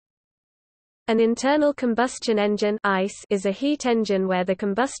An internal combustion engine (ICE) is a heat engine where the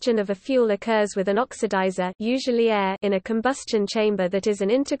combustion of a fuel occurs with an oxidizer, usually air, in a combustion chamber that is an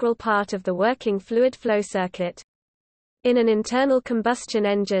integral part of the working fluid flow circuit. In an internal combustion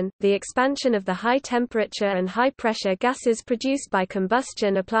engine, the expansion of the high-temperature and high-pressure gases produced by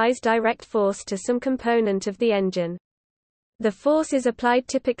combustion applies direct force to some component of the engine. The force is applied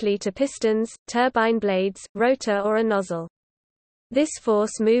typically to pistons, turbine blades, rotor or a nozzle. This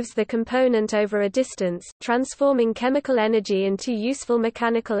force moves the component over a distance, transforming chemical energy into useful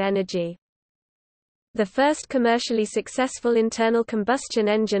mechanical energy. The first commercially successful internal combustion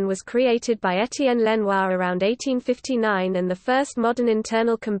engine was created by Étienne Lenoir around 1859, and the first modern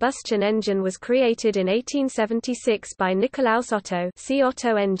internal combustion engine was created in 1876 by Nicolaus Otto. See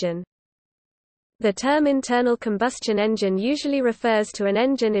Otto engine. The term internal combustion engine usually refers to an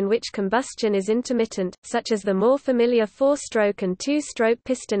engine in which combustion is intermittent, such as the more familiar 4-stroke and 2-stroke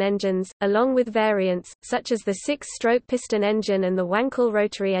piston engines, along with variants, such as the 6-stroke piston engine and the Wankel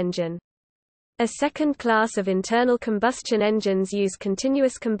rotary engine. A second class of internal combustion engines use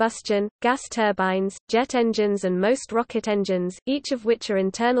continuous combustion, gas turbines, jet engines and most rocket engines, each of which are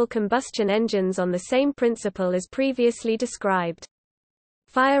internal combustion engines on the same principle as previously described.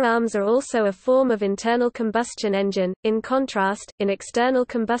 Firearms are also a form of internal combustion engine. In contrast, in external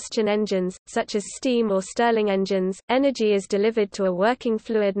combustion engines, such as steam or Stirling engines, energy is delivered to a working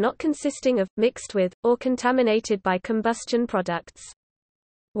fluid not consisting of, mixed with, or contaminated by combustion products.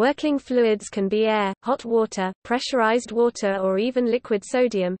 Working fluids can be air, hot water, pressurized water or even liquid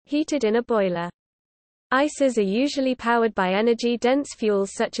sodium, heated in a boiler. ICEs are usually powered by energy-dense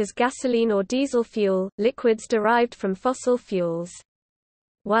fuels such as gasoline or diesel fuel, liquids derived from fossil fuels.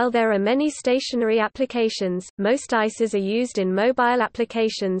 While there are many stationary applications, most ICEs are used in mobile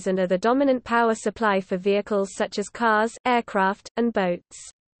applications and are the dominant power supply for vehicles such as cars, aircraft, and boats.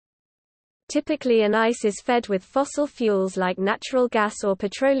 Typically an ICE is fed with fossil fuels like natural gas or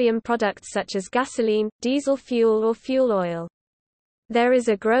petroleum products such as gasoline, diesel fuel or fuel oil. There is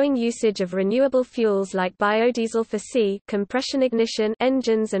a growing usage of renewable fuels like biodiesel for compression ignition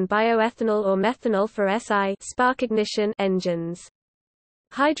engines and bioethanol or methanol for spark ignition engines.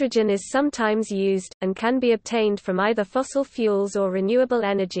 Hydrogen is sometimes used, and can be obtained from either fossil fuels or renewable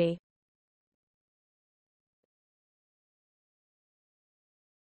energy.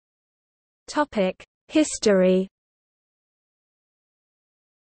 History.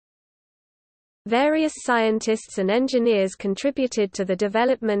 Various scientists and engineers contributed to the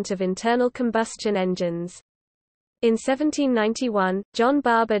development of internal combustion engines. In 1791, John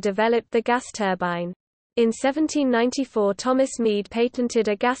Barber developed the gas turbine. In 1794 Thomas Mead patented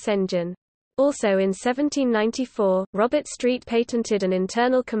a gas engine. Also in 1794, Robert Street patented an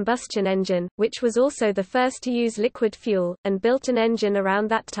internal combustion engine, which was also the first to use liquid fuel, and built an engine around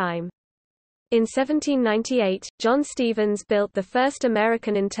that time. In 1798, John Stevens built the first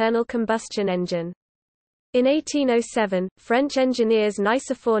American internal combustion engine. In 1807, French engineers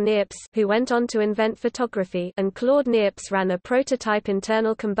Nicephore Niepce, who went on to invent photography, and Claude Niepce ran a prototype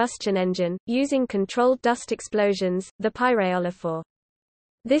internal combustion engine, using controlled dust explosions, the pyréolophore.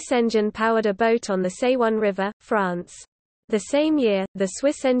 This engine powered a boat on the Saône River, France. The same year, the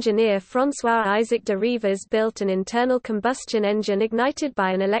Swiss engineer François-Isaac de Rivaz built an internal combustion engine ignited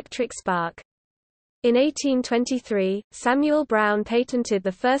by an electric spark. In 1823, Samuel Brown patented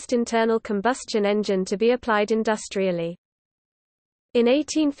the first internal combustion engine to be applied industrially. In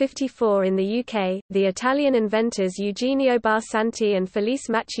 1854 in the UK, the Italian inventors Eugenio Barsanti and Felice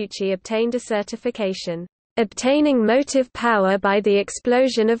Maciucci obtained a certification, "obtaining motive power by the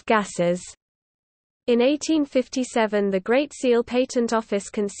explosion of gases." In 1857 the Great Seal Patent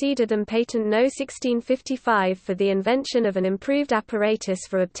Office conceded them Patent No. 1655 for the invention of an improved apparatus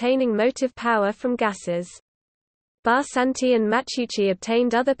for obtaining motive power from gases. Barsanti and Maciucci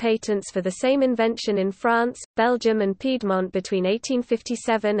obtained other patents for the same invention in France, Belgium and Piedmont between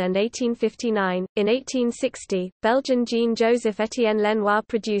 1857 and 1859. In 1860, Belgian Jean-Joseph Étienne Lenoir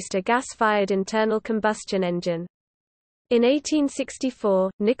produced a gas-fired internal combustion engine. In 1864,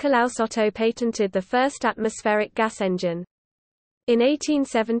 Nicolaus Otto patented the first atmospheric gas engine. In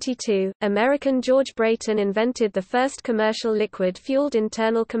 1872, American George Brayton invented the first commercial liquid-fueled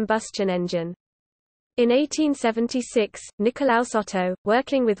internal combustion engine. In 1876, Nicolaus Otto,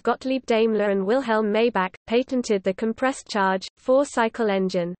 working with Gottlieb Daimler and Wilhelm Maybach, patented the compressed charge, 4-cycle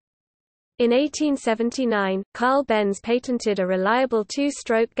engine. In 1879, Carl Benz patented a reliable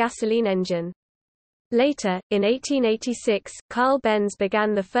 2-stroke gasoline engine. Later, in 1886, Carl Benz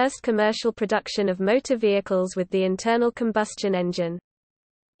began the first commercial production of motor vehicles with the internal combustion engine.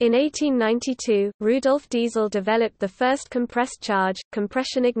 In 1892, Rudolf Diesel developed the first compressed charge,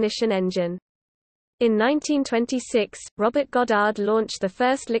 compression ignition engine. In 1926, Robert Goddard launched the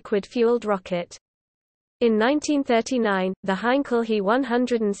first liquid-fueled rocket. In 1939, the Heinkel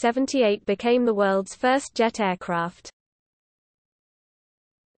He-178 became the world's first jet aircraft.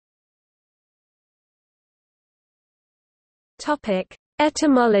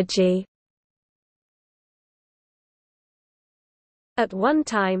 Etymology. At one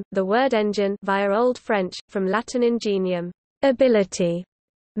time, the word engine via Old French, from Latin ingenium, ability,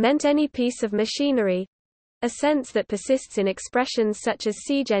 meant any piece of machinery, a sense that persists in expressions such as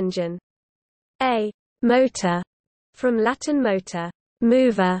siege engine. A motor, from Latin motor,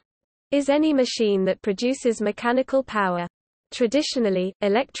 mover, is any machine that produces mechanical power. Traditionally,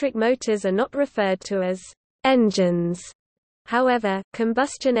 electric motors are not referred to as engines. However,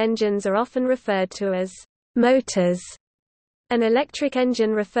 combustion engines are often referred to as motors. An electric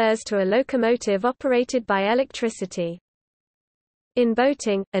engine refers to a locomotive operated by electricity. In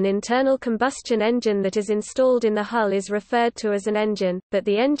boating, an internal combustion engine that is installed in the hull is referred to as an engine, but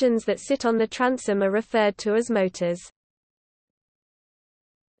the engines that sit on the transom are referred to as motors.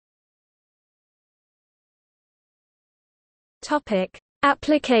 Topic: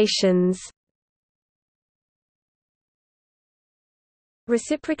 Applications.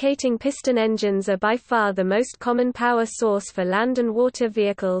 Reciprocating piston engines are by far the most common power source for land and water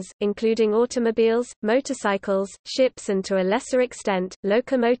vehicles, including automobiles, motorcycles, ships and to a lesser extent,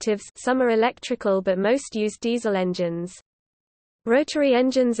 locomotives. Some are electrical but most use diesel engines. Rotary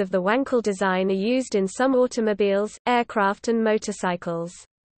engines of the Wankel design are used in some automobiles, aircraft and motorcycles.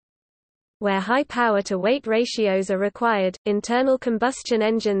 Where high power-to-weight ratios are required, internal combustion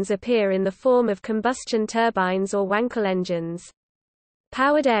engines appear in the form of combustion turbines or Wankel engines.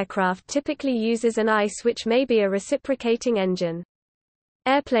 Powered aircraft typically uses an ICE which may be a reciprocating engine.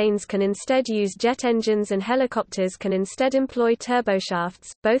 Airplanes can instead use jet engines and helicopters can instead employ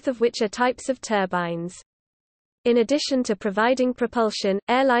turboshafts, both of which are types of turbines. In addition to providing propulsion,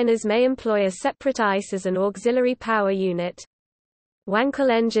 airliners may employ a separate ICE as an auxiliary power unit. Wankel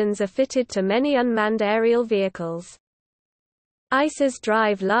engines are fitted to many unmanned aerial vehicles. ICEs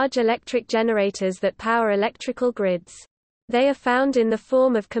drive large electric generators that power electrical grids. They are found in the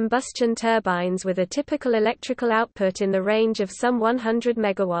form of combustion turbines with a typical electrical output in the range of some 100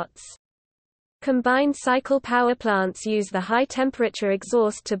 megawatts. Combined cycle power plants use the high-temperature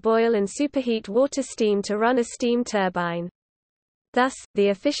exhaust to boil and superheat water steam to run a steam turbine. Thus, the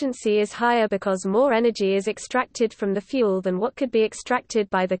efficiency is higher because more energy is extracted from the fuel than what could be extracted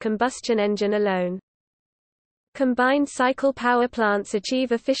by the combustion engine alone. Combined cycle power plants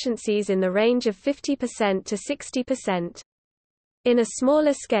achieve efficiencies in the range of 50% to 60%. In a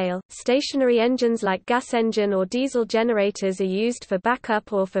smaller scale, stationary engines like gas engine or diesel generators are used for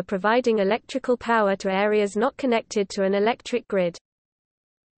backup or for providing electrical power to areas not connected to an electric grid.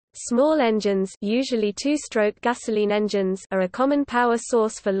 Small engines, usually two-stroke gasoline engines, are a common power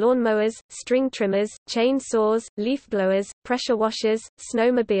source for lawnmowers, string trimmers, chainsaws, leaf blowers, pressure washers,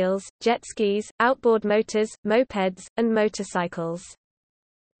 snowmobiles, jet skis, outboard motors, mopeds, and motorcycles.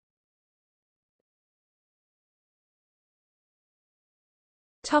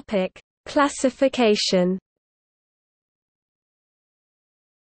 Topic: Classification.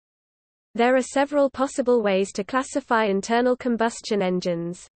 There are several possible ways to classify internal combustion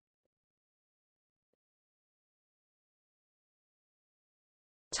engines.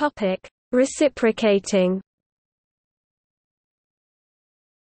 Topic: Reciprocating.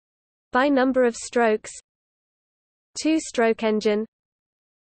 By number of strokes. Two-stroke engine.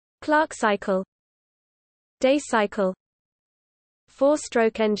 Clark cycle. Day cycle.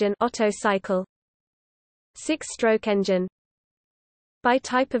 Four-stroke engine Otto cycle. Six-stroke engine. By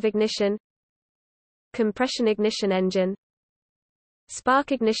type of ignition. Compression ignition engine.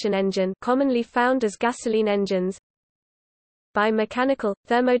 Spark ignition engine, commonly found as gasoline engines. By mechanical,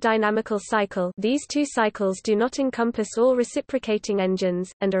 thermodynamical cycle. These two cycles do not encompass all reciprocating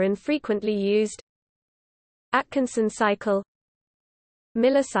engines, and are infrequently used. Atkinson cycle.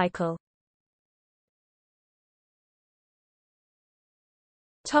 Miller cycle.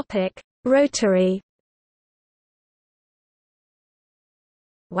 Rotary.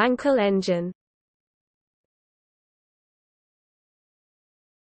 Wankel engine.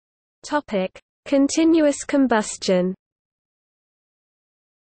 Continuous combustion.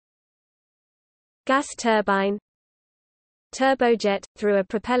 Gas turbine. Turbojet, through a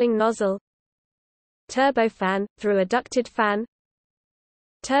propelling nozzle. Turbofan, through a ducted fan.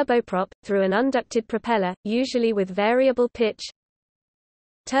 Turboprop, through an unducted propeller, usually with variable pitch.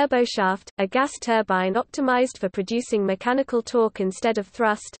 Turboshaft, a gas turbine optimized for producing mechanical torque instead of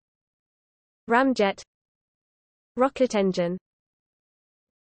thrust. Ramjet. Rocket engine.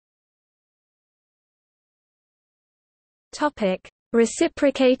 Topic: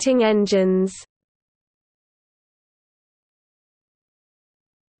 Reciprocating engines.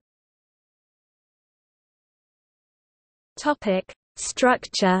 Topic: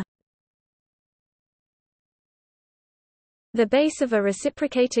 Structure. The base of a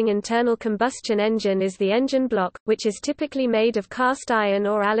reciprocating internal combustion engine is the engine block, which is typically made of cast iron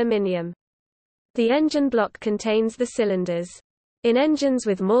or aluminium. The engine block contains the cylinders. In engines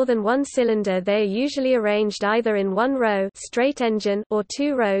with more than one cylinder, they are usually arranged either in one row straight engine or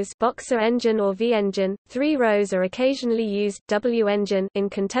two rows boxer engine or V-engine. 3 rows are occasionally used W-engine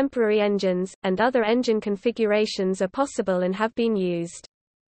in contemporary engines, and other engine configurations are possible and have been used.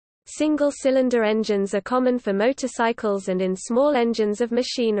 Single-cylinder engines are common for motorcycles and in small engines of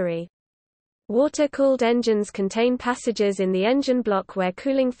machinery. Water-cooled engines contain passages in the engine block where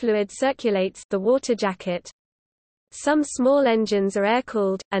cooling fluid circulates, the water jacket. Some small engines are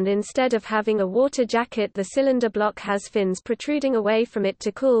air-cooled, and instead of having a water jacket, the cylinder block has fins protruding away from it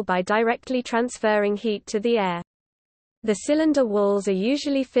to cool by directly transferring heat to the air. The cylinder walls are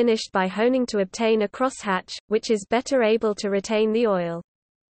usually finished by honing to obtain a crosshatch, which is better able to retain the oil.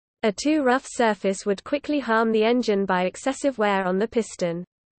 A too rough surface would quickly harm the engine by excessive wear on the piston.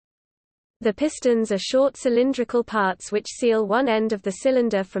 The pistons are short cylindrical parts which seal one end of the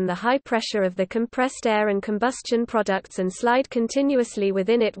cylinder from the high pressure of the compressed air and combustion products and slide continuously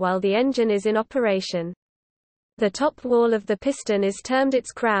within it while the engine is in operation. The top wall of the piston is termed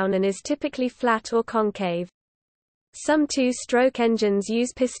its crown and is typically flat or concave. Some two-stroke engines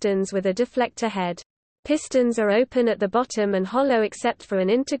use pistons with a deflector head. Pistons are open at the bottom and hollow except for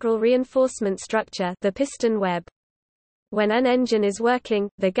an integral reinforcement structure, the piston web. When an engine is working,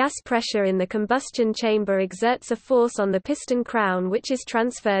 the gas pressure in the combustion chamber exerts a force on the piston crown which is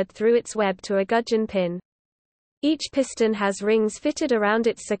transferred through its web to a gudgeon pin. Each piston has rings fitted around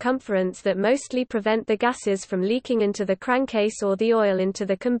its circumference that mostly prevent the gases from leaking into the crankcase or the oil into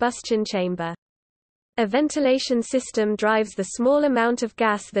the combustion chamber. A ventilation system drives the small amount of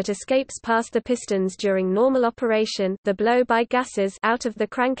gas that escapes past the pistons during normal operation, the blow-by gases, out of the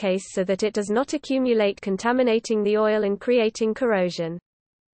crankcase so that it does not accumulate, contaminating the oil and creating corrosion.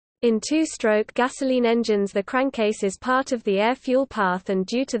 In two-stroke gasoline engines, the crankcase is part of the air-fuel path, and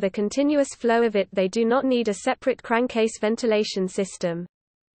due to the continuous flow of it, they do not need a separate crankcase ventilation system.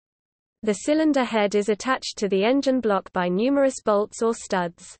 The cylinder head is attached to the engine block by numerous bolts or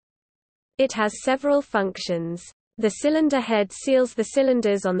studs. It has several functions. The cylinder head seals the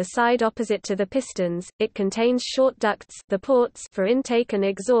cylinders on the side opposite to the pistons. It contains short ducts, the ports for intake and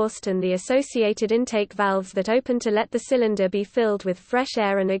exhaust, and the associated intake valves that open to let the cylinder be filled with fresh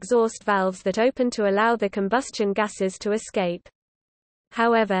air, and exhaust valves that open to allow the combustion gases to escape.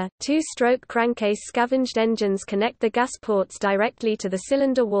 Ohowever, two-stroke crankcase scavenged engines connect the gas ports directly to the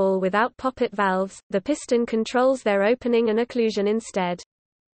cylinder wall without poppet valves. The piston controls their opening and occlusion instead.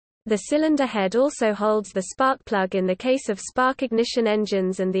 The cylinder head also holds the spark plug in the case of spark ignition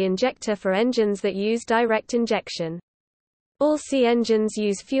engines and the injector for engines that use direct injection. All C engines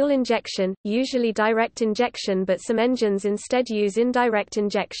use fuel injection, usually direct injection, but some engines instead use indirect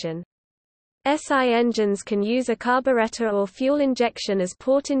injection. SI engines can use a carburetor or fuel injection as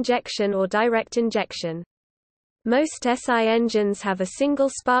port injection or direct injection. Most SI engines have a single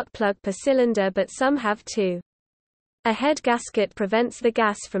spark plug per cylinder, but some have two. A head gasket prevents the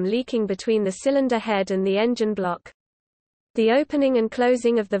gas from leaking between the cylinder head and the engine block. The opening and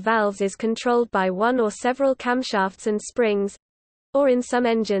closing of the valves is controlled by one or several camshafts and springs, or in some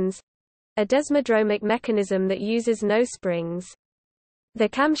engines, a desmodromic mechanism that uses no springs. The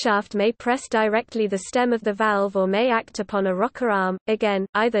camshaft may press directly the stem of the valve or may act upon a rocker arm, again,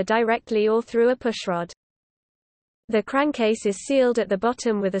 either directly or through a pushrod. The crankcase is sealed at the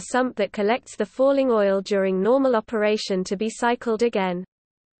bottom with a sump that collects the falling oil during normal operation to be cycled again.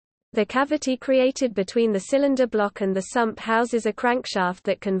 The cavity created between the cylinder block and the sump houses a crankshaft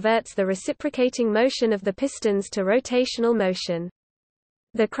that converts the reciprocating motion of the pistons to rotational motion.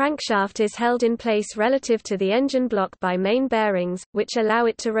 The crankshaft is held in place relative to the engine block by main bearings, which allow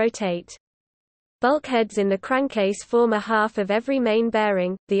it to rotate. Bulkheads in the crankcase form a half of every main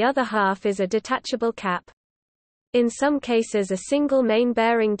bearing, the other half is a detachable cap. In some cases a single main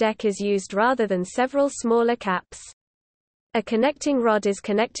bearing deck is used rather than several smaller caps. A connecting rod is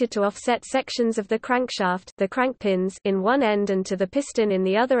connected to offset sections of the crankshaft, the crankpins, in one end and to the piston in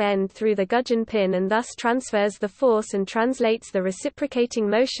the other end through the gudgeon pin, and thus transfers the force and translates the reciprocating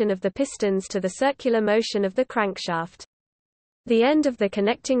motion of the pistons to the circular motion of the crankshaft. The end of the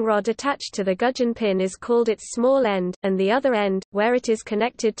connecting rod attached to the gudgeon pin is called its small end, and the other end, where it is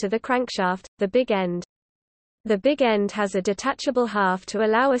connected to the crankshaft, the big end. The big end has a detachable half to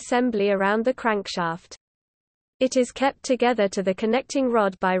allow assembly around the crankshaft. It is kept together to the connecting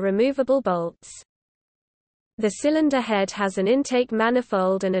rod by removable bolts. The cylinder head has an intake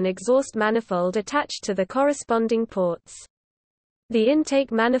manifold and an exhaust manifold attached to the corresponding ports. The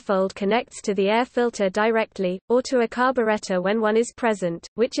intake manifold connects to the air filter directly, or to a carburetor when one is present,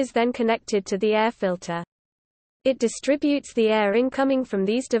 which is then connected to the air filter. It distributes the air incoming from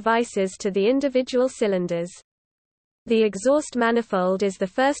these devices to the individual cylinders. The exhaust manifold is the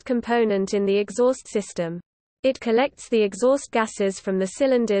first component in the exhaust system. It collects the exhaust gases from the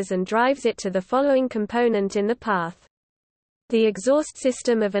cylinders and drives it to the following component in the path. The exhaust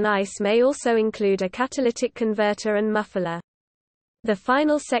system of an ICE may also include a catalytic converter and muffler. The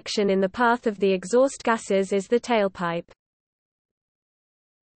final section in the path of the exhaust gases is the tailpipe.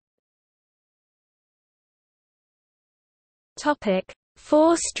 Topic: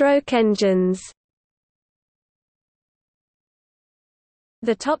 Four-stroke engines.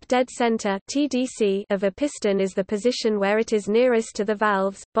 The top dead center (TDC) of a piston is the position where it is nearest to the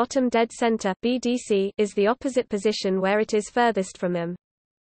valves. Bottom dead center (BDC) is the opposite position where it is furthest from them.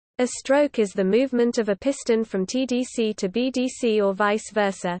 A stroke is the movement of a piston from TDC to BDC or vice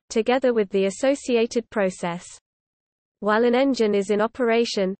versa, together with the associated process. While an engine is in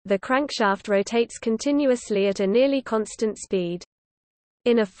operation, the crankshaft rotates continuously at a nearly constant speed.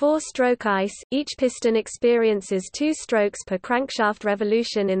 In a four-stroke ICE, each piston experiences 2 strokes per crankshaft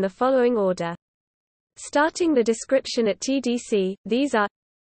revolution in the following order. Starting the description at TDC, these are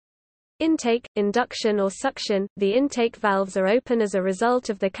intake, induction or suction. The intake valves are open as a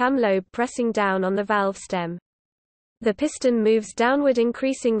result of the cam lobe pressing down on the valve stem. The piston moves downward,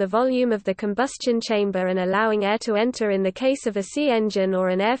 increasing the volume of the combustion chamber and allowing air to enter in the case of a C engine or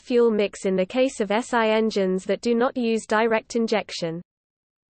an air-fuel mix in the case of SI engines that do not use direct injection.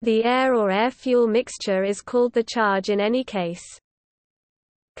 The air or air-fuel mixture is called the charge in any case.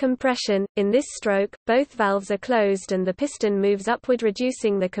 Compression. In this stroke, both valves are closed and the piston moves upward,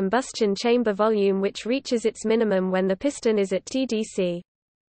 reducing the combustion chamber volume, which reaches its minimum when the piston is at TDC.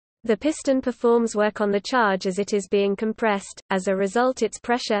 The piston performs work on the charge as it is being compressed. As a result, its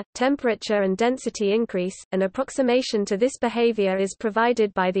pressure, temperature and density increase. An approximation to this behavior is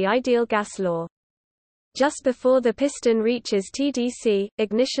provided by the ideal gas law. Just before the piston reaches TDC,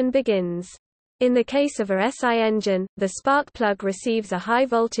 ignition begins. In the case of a SI engine, the spark plug receives a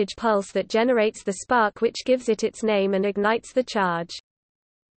high-voltage pulse that generates the spark, which gives it its name and ignites the charge.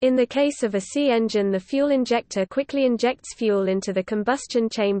 In the case of a C engine, the fuel injector quickly injects fuel into the combustion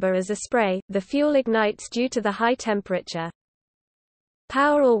chamber as a spray. The fuel ignites due to the high temperature.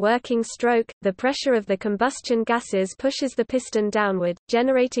 Power or working stroke. The pressure of the combustion gases pushes the piston downward,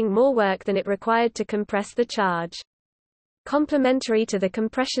 generating more work than it required to compress the charge. Complementary to the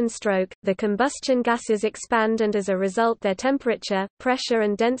compression stroke, the combustion gases expand and as a result their temperature, pressure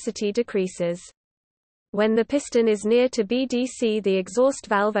and density decreases. When the piston is near to BDC, the exhaust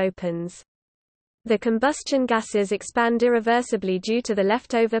valve opens. The combustion gases expand irreversibly due to the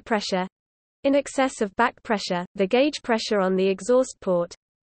leftover pressure in excess of back pressure, the gauge pressure on the exhaust port.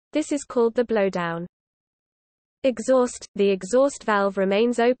 This is called the blowdown. Exhaust. The exhaust valve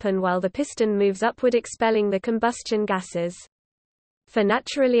remains open while the piston moves upward, expelling the combustion gases. For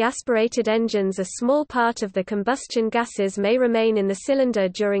naturally aspirated engines, a small part of the combustion gases may remain in the cylinder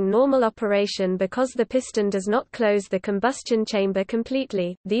during normal operation because the piston does not close the combustion chamber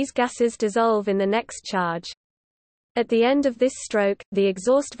completely. These gases dissolve in the next charge. At the end of this stroke, the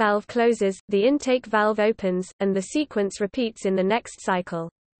exhaust valve closes, the intake valve opens, and the sequence repeats in the next cycle.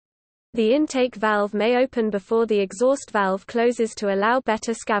 The intake valve may open before the exhaust valve closes to allow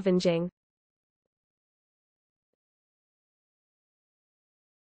better scavenging.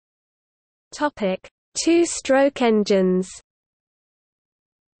 Topic: Two-stroke engines.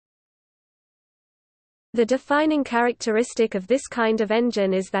 The defining characteristic of this kind of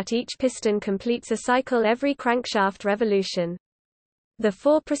engine is that each piston completes a cycle every crankshaft revolution. The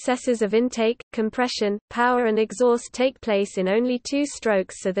 4 processes of intake, compression, power and exhaust take place in only 2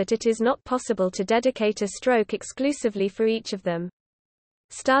 strokes, so that it is not possible to dedicate a stroke exclusively for each of them.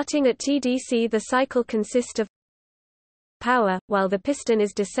 Starting at TDC, the cycle consists of power. While the piston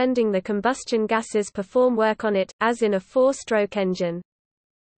is descending, the combustion gases perform work on it, as in a 4-stroke engine.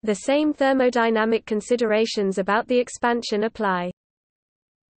 The same thermodynamic considerations about the expansion apply.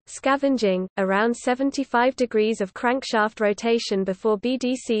 Scavenging, around 75 degrees of crankshaft rotation before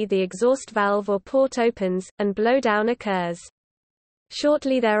BDC, the exhaust valve or port opens, and blowdown occurs.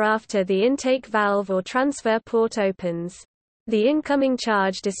 Shortly thereafter, the intake valve or transfer port opens. The incoming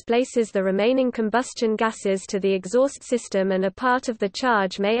charge displaces the remaining combustion gases to the exhaust system, and a part of the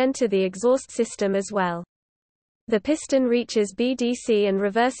charge may enter the exhaust system as well. The piston reaches BDC and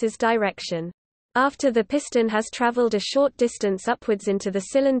reverses direction. After the piston has traveled a short distance upwards into the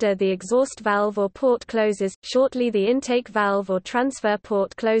cylinder, the exhaust valve or port closes. Shortly, the intake valve or transfer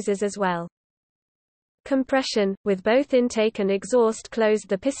port closes as well. Compression. With both intake and exhaust closed,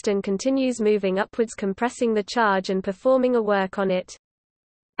 the piston continues moving upwards, compressing the charge and performing a work on it.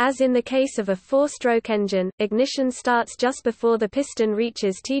 As in the case of a four-stroke engine, ignition starts just before the piston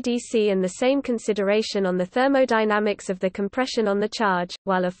reaches TDC, and the same consideration on the thermodynamics of the compression on the charge.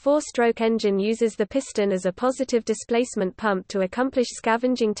 While a four-stroke engine uses the piston as a positive displacement pump to accomplish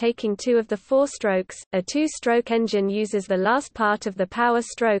scavenging, taking two of the four strokes, a two-stroke engine uses the last part of the power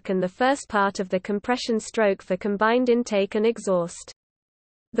stroke and the first part of the compression stroke for combined intake and exhaust.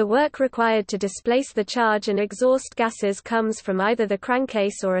 The work required to displace the charge and exhaust gases comes from either the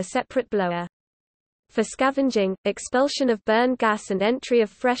crankcase or a separate blower. For scavenging, expulsion of burned gas and entry of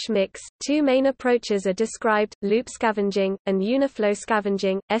fresh mix, two main approaches are described: loop scavenging, and uniflow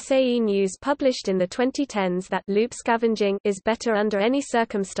scavenging. SAE News published in the 2010s that loop scavenging is better under any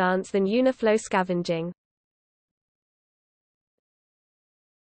circumstance than uniflow scavenging.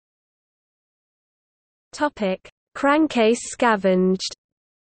 Crankcase scavenged.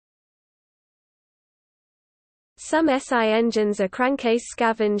 Some SI engines are crankcase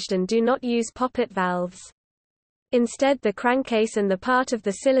scavenged and do not use poppet valves. Instead, the crankcase and the part of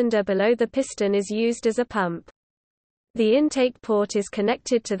the cylinder below the piston is used as a pump. The intake port is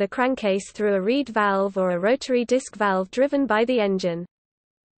connected to the crankcase through a reed valve or a rotary disc valve driven by the engine.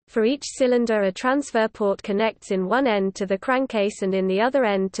 For each cylinder, a transfer port connects in one end to the crankcase and in the other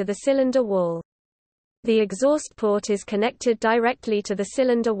end to the cylinder wall. The exhaust port is connected directly to the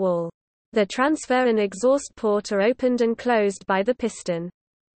cylinder wall. The transfer and exhaust port are opened and closed by the piston.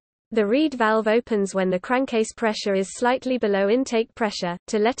 The reed valve opens when the crankcase pressure is slightly below intake pressure,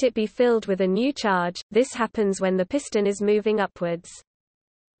 to let it be filled with a new charge. This happens when the piston is moving upwards.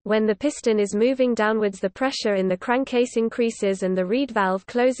 When the piston is moving downwards, the pressure in the crankcase increases and the reed valve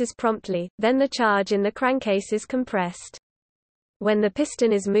closes promptly, then the charge in the crankcase is compressed. When the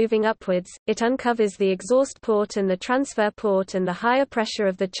piston is moving upwards, it uncovers the exhaust port and the transfer port, and the higher pressure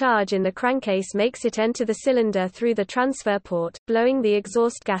of the charge in the crankcase makes it enter the cylinder through the transfer port, blowing the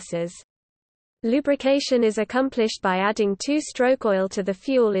exhaust gases. Lubrication is accomplished by adding two-stroke oil to the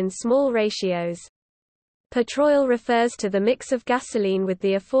fuel in small ratios. Petroil refers to the mix of gasoline with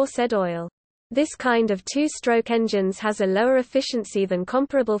the aforesaid oil. This kind of two-stroke engines has a lower efficiency than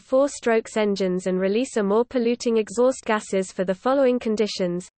comparable four-stroke engines and release a more polluting exhaust gases for the following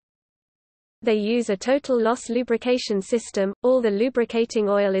conditions. They use a total loss lubrication system. All the lubricating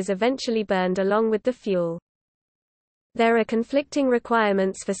oil is eventually burned along with the fuel. There are conflicting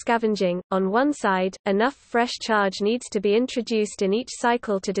requirements for scavenging. On one side, enough fresh charge needs to be introduced in each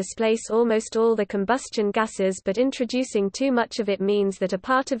cycle to displace almost all the combustion gases, but introducing too much of it means that a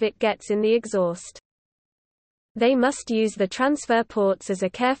part of it gets in the exhaust. They must use the transfer ports as a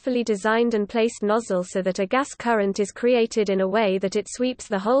carefully designed and placed nozzle so that a gas current is created in a way that it sweeps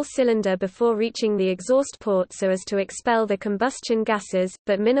the whole cylinder before reaching the exhaust port so as to expel the combustion gases,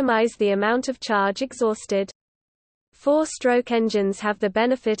 but minimize the amount of charge exhausted. Four-stroke engines have the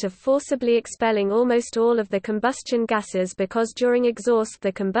benefit of forcibly expelling almost all of the combustion gases because during exhaust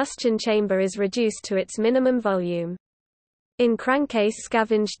the combustion chamber is reduced to its minimum volume. In crankcase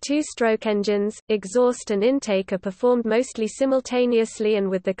scavenged two-stroke engines, exhaust and intake are performed mostly simultaneously and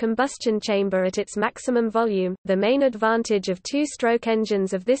with the combustion chamber at its maximum volume. The main advantage of two-stroke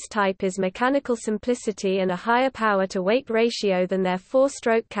engines of this type is mechanical simplicity and a higher power-to-weight ratio than their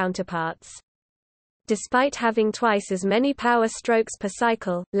four-stroke counterparts. Despite having twice as many power strokes per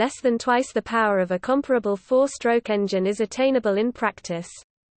cycle, less than twice the power of a comparable four-stroke engine is attainable in practice.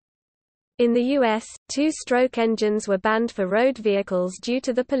 In the U.S., two-stroke engines were banned for road vehicles due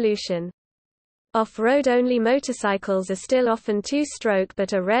to the pollution. Off-road-only motorcycles are still often two-stroke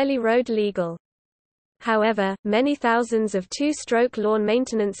but are rarely road legal. However, many thousands of two-stroke lawn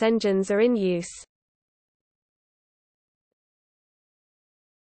maintenance engines are in use.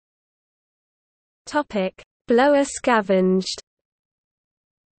 Blower scavenged.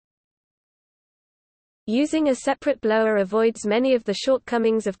 Using a separate blower avoids many of the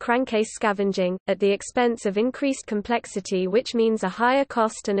shortcomings of crankcase scavenging, at the expense of increased complexity, which means a higher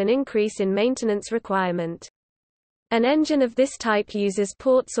cost and an increase in maintenance requirement. An engine of this type uses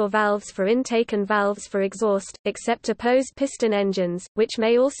ports or valves for intake and valves for exhaust, except opposed piston engines, which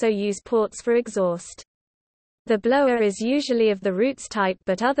may also use ports for exhaust. The blower is usually of the Roots type,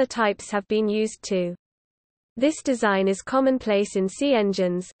 but other types have been used too. This design is commonplace in C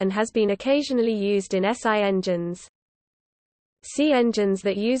engines, and has been occasionally used in SI engines. C engines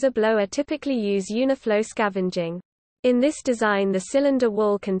that use a blower typically use uniflow scavenging. In this design, the cylinder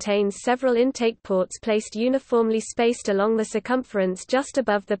wall contains several intake ports placed uniformly spaced along the circumference just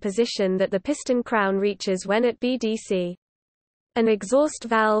above the position that the piston crown reaches when at BDC. An exhaust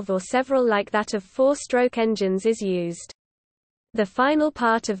valve or several like that of four-stroke engines is used. The final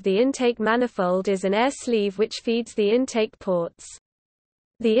part of the intake manifold is an air sleeve which feeds the intake ports.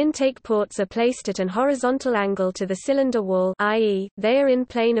 The intake ports are placed at an horizontal angle to the cylinder wall, i.e., they are in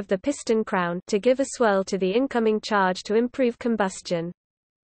plane of the piston crown, to give a swirl to the incoming charge to improve combustion.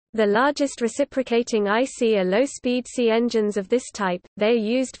 The largest reciprocating IC are low-speed C engines of this type. They are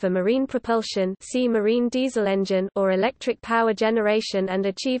used for marine propulsion, see marine diesel engine, or electric power generation, and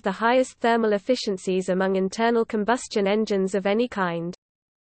achieve the highest thermal efficiencies among internal combustion engines of any kind.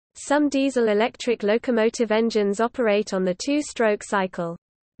 Some diesel-electric locomotive engines operate on the two-stroke cycle.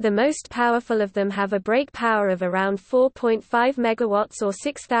 The most powerful of them have a brake power of around 4.5 megawatts or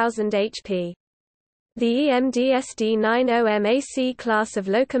 6,000 HP. The EMDSD90MAC class of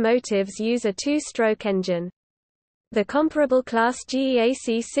locomotives use a two-stroke engine. The comparable class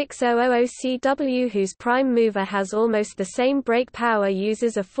GEAC 6000CW, whose prime mover has almost the same brake power,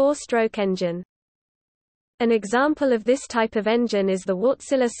 uses a four-stroke engine. An example of this type of engine is the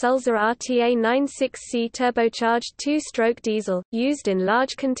Wärtsilä-Sulzer RTA96C turbocharged two-stroke diesel, used in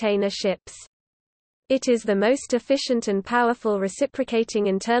large container ships. It is the most efficient and powerful reciprocating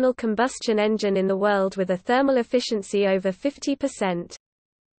internal combustion engine in the world, with a thermal efficiency over 50%.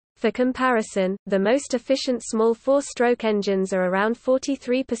 For comparison, the most efficient small four-stroke engines are around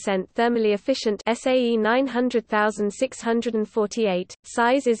 43% thermally efficient. SAE 900648.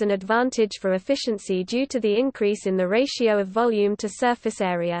 Size is an advantage for efficiency due to the increase in the ratio of volume to surface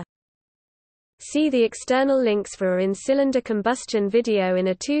area. See the external links for a in-cylinder combustion video in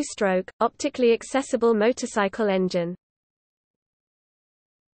a two-stroke, optically accessible motorcycle engine.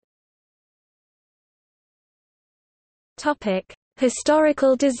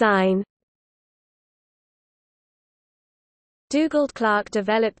 Historical design. Dugald-Clark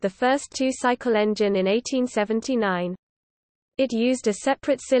developed the first two-cycle engine in 1879. It used a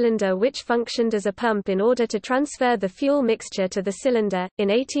separate cylinder which functioned as a pump in order to transfer the fuel mixture to the cylinder. In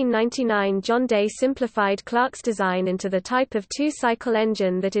 1899, John Day simplified Clark's design into the type of two-cycle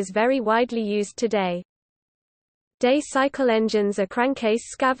engine that is very widely used today. Day cycle engines are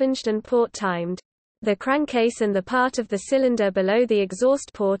crankcase scavenged and port-timed. The crankcase and the part of the cylinder below the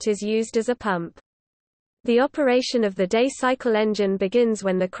exhaust port is used as a pump. The operation of the Day cycle engine begins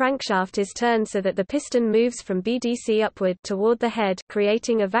when the crankshaft is turned so that the piston moves from BDC upward toward the head,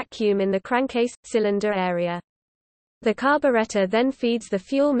 creating a vacuum in the crankcase cylinder area. The carburetor then feeds the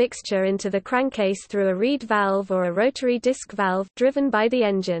fuel mixture into the crankcase through a reed valve or a rotary disc valve, driven by the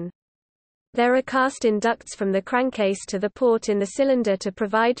engine. There are cast-in ducts from the crankcase to the port in the cylinder to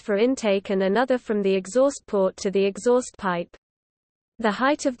provide for intake, and another from the exhaust port to the exhaust pipe. The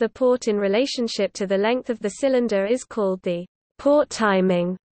height of the port in relationship to the length of the cylinder is called the port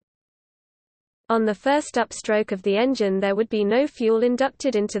timing. On the first upstroke of the engine there would be no fuel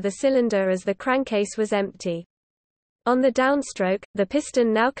inducted into the cylinder as the crankcase was empty. On the downstroke, the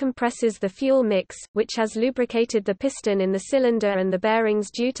piston now compresses the fuel mix, which has lubricated the piston in the cylinder and the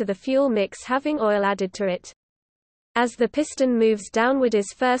bearings due to the fuel mix having oil added to it. As the piston moves downward, it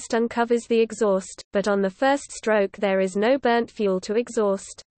first uncovers the exhaust, but on the first stroke there is no burnt fuel to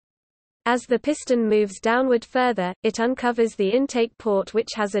exhaust. As the piston moves downward further, it uncovers the intake port, which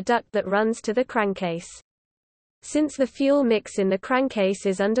has a duct that runs to the crankcase. Since the fuel mix in the crankcase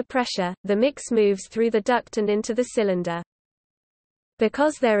is under pressure, the mix moves through the duct and into the cylinder.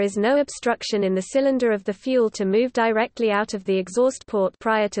 Because there is no obstruction in the cylinder of the fuel to move directly out of the exhaust port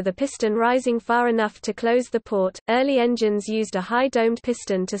prior to the piston rising far enough to close the port, early engines used a high-domed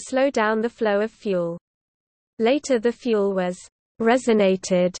piston to slow down the flow of fuel. Later the fuel was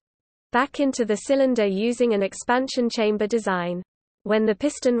resonated back into the cylinder using an expansion chamber design. When the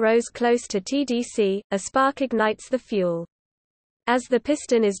piston rose close to TDC, a spark ignites the fuel. As the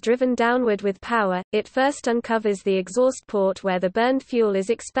piston is driven downward with power, it first uncovers the exhaust port where the burned fuel is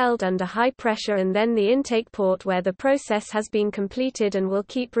expelled under high pressure, and then the intake port where the process has been completed and will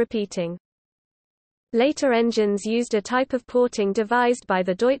keep repeating. Later engines used a type of porting devised by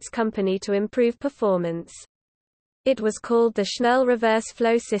the Deutz company to improve performance. It was called the Schnell reverse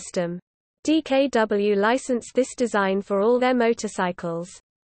flow system. DKW licensed this design for all their motorcycles.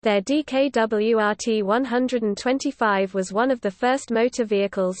 Their DKW RT125 was one of the first motor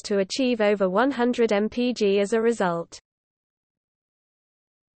vehicles to achieve over 100 mpg as a result.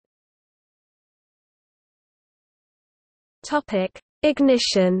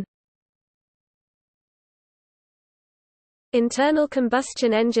 Ignition. Internal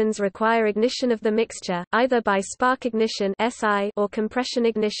combustion engines require ignition of the mixture, either by spark ignition (SI) or compression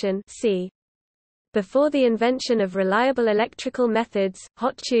ignition (C). Before the invention of reliable electrical methods,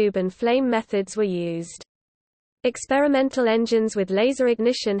 hot tube and flame methods were used. Experimental engines with laser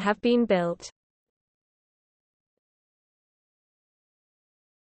ignition have been built.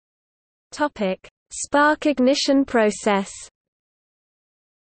 Topic: Spark ignition process.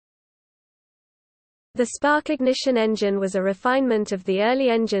 The spark ignition engine was a refinement of the early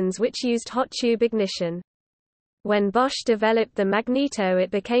engines which used hot tube ignition. When Bosch developed the magneto,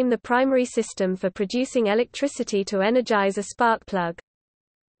 it became the primary system for producing electricity to energize a spark plug.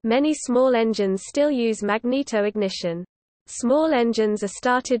 Many small engines still use magneto ignition. Small engines are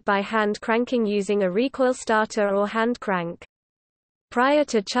started by hand cranking using a recoil starter or hand crank. Prior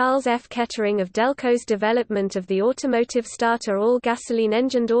to Charles F. Kettering of Delco's development of the automotive starter, all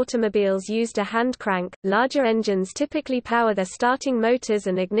gasoline-engined automobiles used a hand crank. Larger engines typically power their starting motors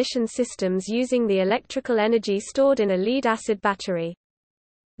and ignition systems using the electrical energy stored in a lead-acid battery.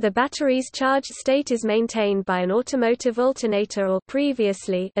 The battery's charged state is maintained by an automotive alternator or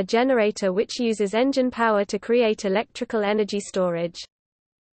previously a generator, which uses engine power to create electrical energy storage.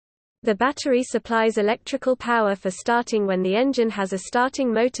 The battery supplies electrical power for starting when the engine has a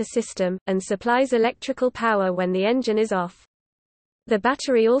starting motor system, and supplies electrical power when the engine is off. The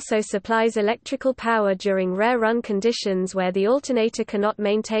battery also supplies electrical power during rare run conditions where the alternator cannot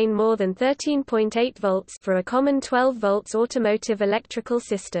maintain more than 13.8 volts for a common 12 volts automotive electrical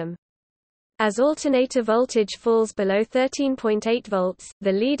system. As alternator voltage falls below 13.8 volts,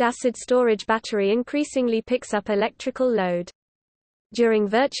 the lead-acid storage battery increasingly picks up electrical load. During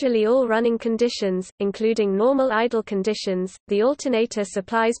virtually all running conditions, including normal idle conditions, the alternator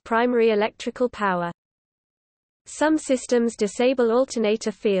supplies primary electrical power. Some systems disable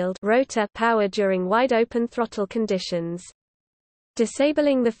alternator field rotor power during wide-open throttle conditions.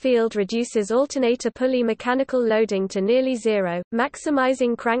 Disabling the field reduces alternator pulley mechanical loading to nearly zero,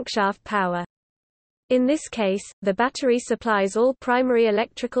 maximizing crankshaft power. In this case, the battery supplies all primary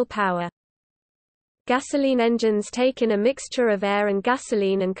electrical power. Gasoline engines take in a mixture of air and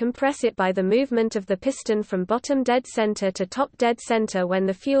gasoline and compress it by the movement of the piston from bottom dead center to top dead center when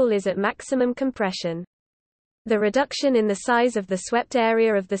the fuel is at maximum compression. The reduction in the size of the swept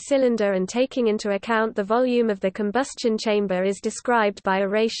area of the cylinder and taking into account the volume of the combustion chamber is described by a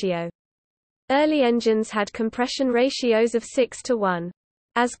ratio. Early engines had compression ratios of 6:1.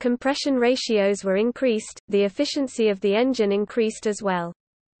 As compression ratios were increased, the efficiency of the engine increased as well.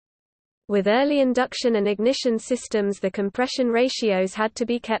 With early induction and ignition systems, the compression ratios had to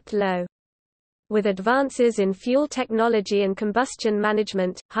be kept low. With advances in fuel technology and combustion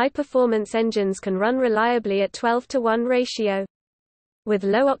management, high-performance engines can run reliably at 12:1 ratio. With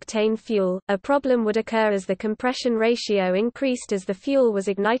low-octane fuel, a problem would occur as the compression ratio increased as the fuel was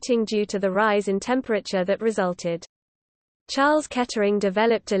igniting due to the rise in temperature that resulted. Charles Kettering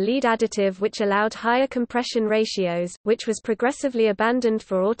developed a lead additive which allowed higher compression ratios, which was progressively abandoned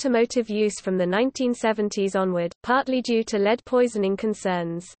for automotive use from the 1970s onward, partly due to lead poisoning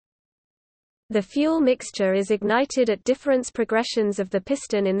concerns. The fuel mixture is ignited at difference progressions of the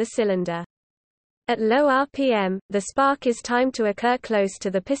piston in the cylinder. At low RPM, the spark is timed to occur close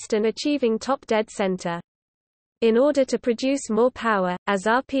to the piston, achieving top dead center. In order to produce more power, as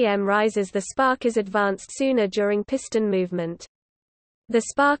RPM rises, the spark is advanced sooner during piston movement. The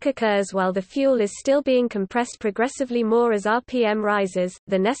spark occurs while the fuel is still being compressed progressively more as RPM rises.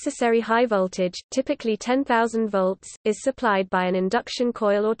 The necessary high voltage, typically 10,000 volts, is supplied by an induction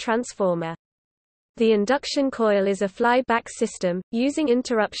coil or transformer. The induction coil is a fly-back system, using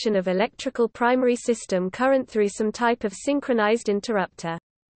interruption of electrical primary system current through some type of synchronized interrupter.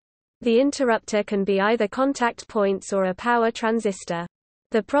 The interrupter can be either contact points or a power transistor.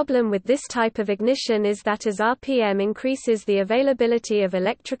 The problem with this type of ignition is that as RPM increases, the availability of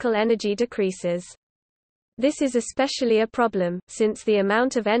electrical energy decreases. This is especially a problem, since the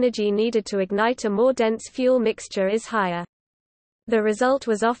amount of energy needed to ignite a more dense fuel mixture is higher. The result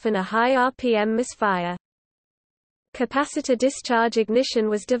was often a high RPM misfire. Capacitor discharge ignition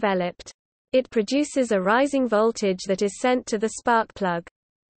was developed. It produces a rising voltage that is sent to the spark plug.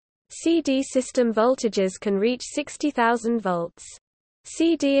 CD system voltages can reach 60,000 volts.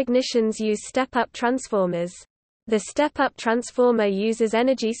 CD ignitions use step-up transformers. The step-up transformer uses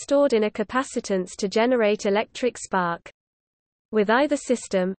energy stored in a capacitance to generate electric spark. With either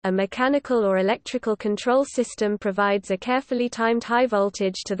system, a mechanical or electrical control system provides a carefully timed high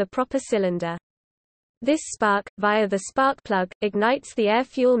voltage to the proper cylinder. This spark, via the spark plug, ignites the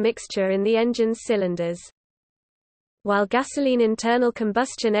air-fuel mixture in the engine's cylinders. While gasoline internal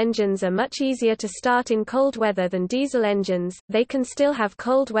combustion engines are much easier to start in cold weather than diesel engines, they can still have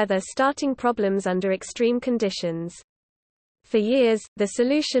cold weather starting problems under extreme conditions. For years, the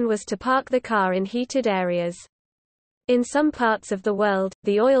solution was to park the car in heated areas. In some parts of the world,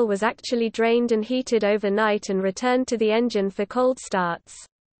 the oil was actually drained and heated overnight and returned to the engine for cold starts.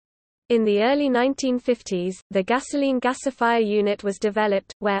 In the early 1950s, the gasoline gasifier unit was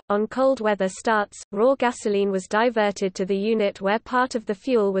developed, where, on cold weather starts, raw gasoline was diverted to the unit where part of the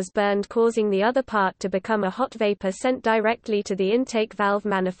fuel was burned, causing the other part to become a hot vapor sent directly to the intake valve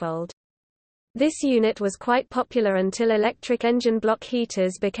manifold. This unit was quite popular until electric engine block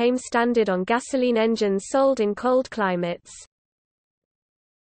heaters became standard on gasoline engines sold in cold climates.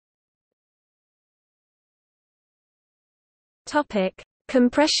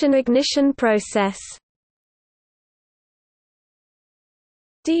 Compression-ignition process.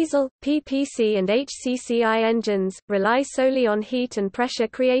 Diesel, PPC and HCCI engines, rely solely on heat and pressure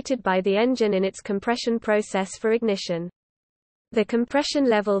created by the engine in its compression process for ignition. The compression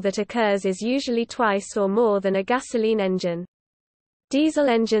level that occurs is usually twice or more than a gasoline engine. Diesel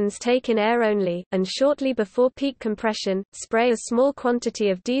engines take in air only, and shortly before peak compression, spray a small quantity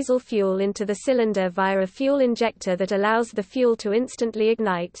of diesel fuel into the cylinder via a fuel injector that allows the fuel to instantly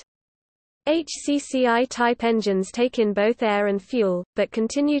ignite. HCCI-type engines take in both air and fuel, but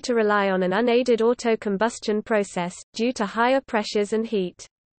continue to rely on an unaided auto-combustion process, due to higher pressures and heat.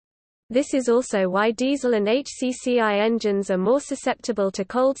 This is also why diesel and HCCI engines are more susceptible to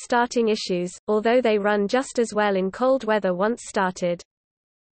cold starting issues, although they run just as well in cold weather once started.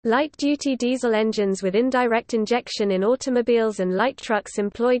 Light-duty diesel engines with indirect injection in automobiles and light trucks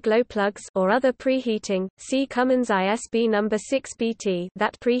employ glow plugs or other preheating. See Cummins ISB No. 6BT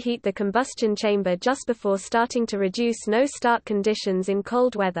that preheat the combustion chamber just before starting to reduce no-start conditions in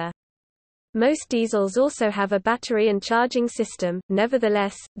cold weather. Most diesels also have a battery and charging system.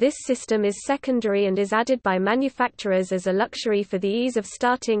 Nevertheless, this system is secondary and is added by manufacturers as a luxury for the ease of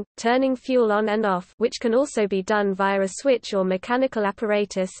starting, turning fuel on and off, which can also be done via a switch or mechanical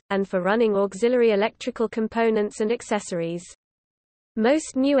apparatus, and for running auxiliary electrical components and accessories.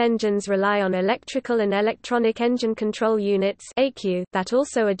 Most new engines rely on electrical and electronic engine control units (ECU) that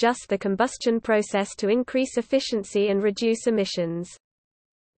also adjust the combustion process to increase efficiency and reduce emissions.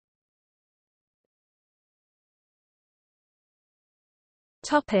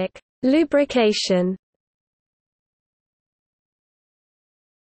 Lubrication.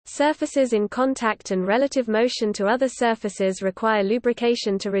 Surfaces in contact and relative motion to other surfaces require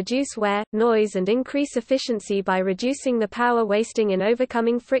lubrication to reduce wear, noise and increase efficiency by reducing the power wasting in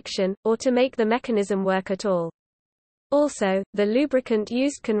overcoming friction, or to make the mechanism work at all. Also, the lubricant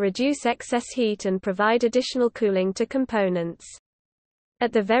used can reduce excess heat and provide additional cooling to components.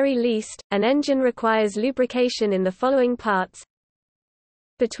 At the very least, an engine requires lubrication in the following parts: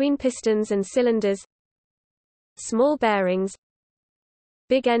 between pistons and cylinders, small bearings,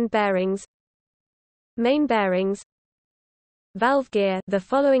 big end bearings, main bearings, valve gear. The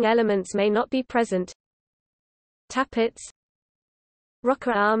following elements may not be present: tappets,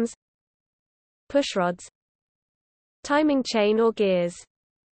 rocker arms, pushrods, timing chain or gears.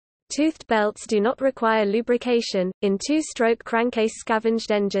 Toothed belts do not require lubrication. In two-stroke crankcase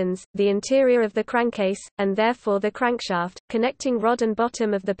scavenged engines, the interior of the crankcase, and therefore the crankshaft, connecting rod and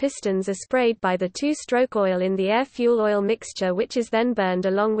bottom of the pistons are sprayed by the two-stroke oil in the air-fuel-oil mixture, which is then burned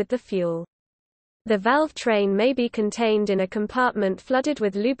along with the fuel. The valve train may be contained in a compartment flooded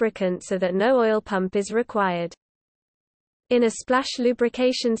with lubricant so that no oil pump is required. In a splash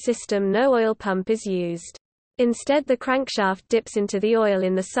lubrication system, no oil pump is used. Instead, the crankshaft dips into the oil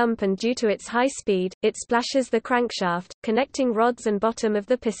in the sump, and due to its high speed, it splashes the crankshaft, connecting rods and bottom of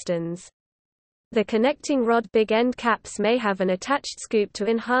the pistons. The connecting rod big end caps may have an attached scoop to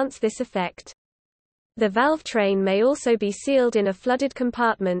enhance this effect. The valve train may also be sealed in a flooded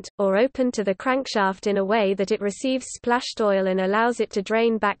compartment, or opened to the crankshaft in a way that it receives splashed oil and allows it to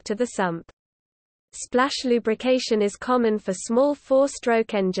drain back to the sump. Splash lubrication is common for small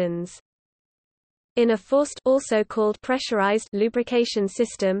four-stroke engines. In a forced, also called pressurized, lubrication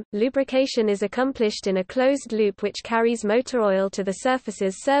system, lubrication is accomplished in a closed loop which carries motor oil to the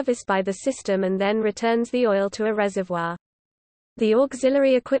surfaces serviced by the system and then returns the oil to a reservoir. The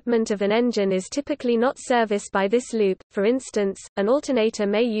auxiliary equipment of an engine is typically not serviced by this loop. For instance, an alternator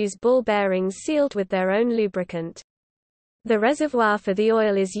may use ball bearings sealed with their own lubricant. The reservoir for the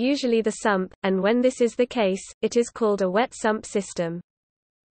oil is usually the sump, and when this is the case, it is called a wet sump system.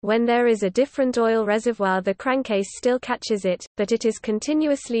 When there is a different oil reservoir, the crankcase still catches it, but it is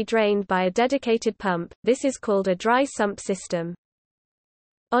continuously drained by a dedicated pump. This is called a dry sump system.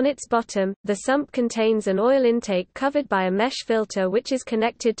 On its bottom, the sump contains an oil intake covered by a mesh filter which is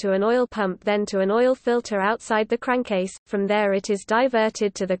connected to an oil pump, then to an oil filter outside the crankcase. From there it is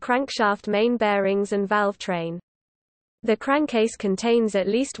diverted to the crankshaft main bearings and valve train. The crankcase contains at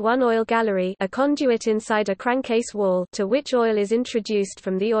least one oil gallery, a conduit inside a crankcase wall, to which oil is introduced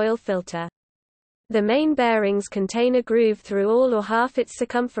from the oil filter. The main bearings contain a groove through all or half its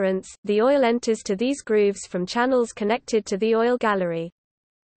circumference. The oil enters to these grooves from channels connected to the oil gallery.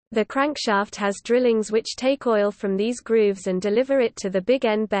 The crankshaft has drillings which take oil from these grooves and deliver it to the big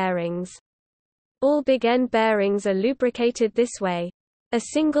end bearings. All big end bearings are lubricated this way. A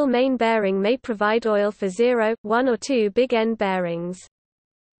single main bearing may provide oil for 0, 1 or 2 big end bearings.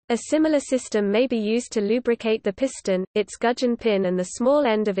 A similar system may be used to lubricate the piston, its gudgeon pin and the small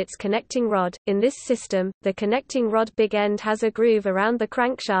end of its connecting rod. In this system, the connecting rod big end has a groove around the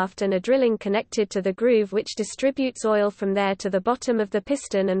crankshaft and a drilling connected to the groove which distributes oil from there to the bottom of the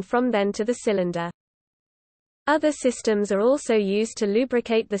piston and from then to the cylinder. Other systems are also used to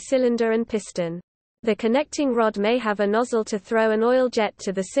lubricate the cylinder and piston. The connecting rod may have a nozzle to throw an oil jet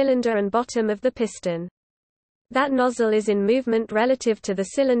to the cylinder and bottom of the piston. That nozzle is in movement relative to the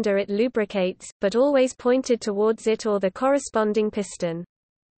cylinder it lubricates, but always pointed towards it or the corresponding piston.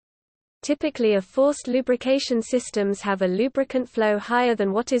 Typically forced lubrication systems have a lubricant flow higher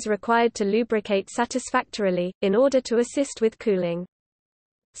than what is required to lubricate satisfactorily, in order to assist with cooling.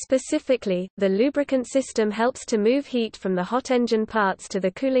 Specifically, the lubricant system helps to move heat from the hot engine parts to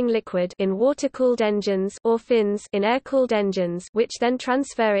the cooling liquid in water-cooled engines or fins in air-cooled engines, which then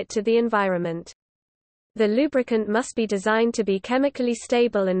transfer it to the environment. The lubricant must be designed to be chemically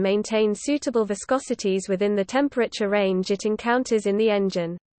stable and maintain suitable viscosities within the temperature range it encounters in the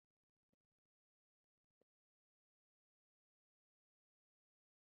engine.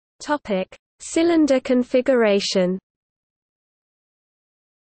 Topic: Cylinder configuration.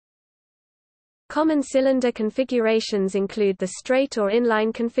 Common cylinder configurations include the straight or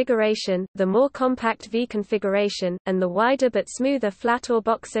inline configuration, the more compact V configuration, and the wider but smoother flat or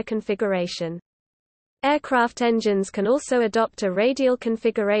boxer configuration. Aircraft engines can also adopt a radial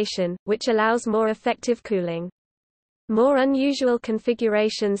configuration, which allows more effective cooling. More unusual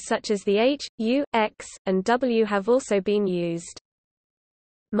configurations such as the H, U, X, and W have also been used.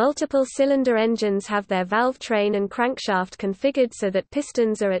 Multiple cylinder engines have their valve train and crankshaft configured so that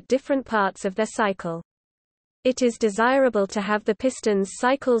pistons are at different parts of their cycle. It is desirable to have the piston's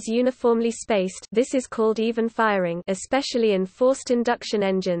cycles uniformly spaced. This is called even firing, especially in forced induction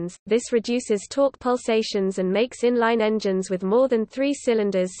engines. This reduces torque pulsations and makes inline engines with more than 3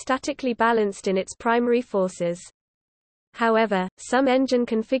 cylinders statically balanced in its primary forces. However, some engine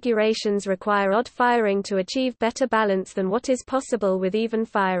configurations require odd firing to achieve better balance than what is possible with even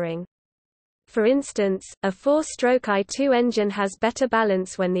firing. For instance, a 4-stroke I2 engine has better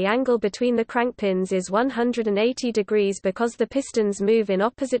balance when the angle between the crankpins is 180 degrees because the pistons move in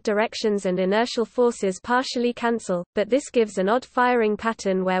opposite directions and inertial forces partially cancel, but this gives an odd firing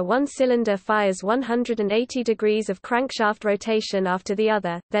pattern where one cylinder fires 180 degrees of crankshaft rotation after the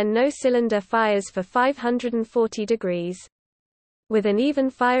other, then no cylinder fires for 540 degrees. With an even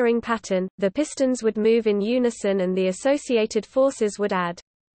firing pattern, the pistons would move in unison and the associated forces would add.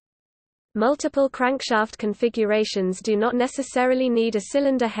 Multiple crankshaft configurations do not necessarily need a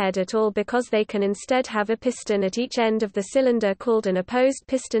cylinder head at all because they can instead have a piston at each end of the cylinder called an opposed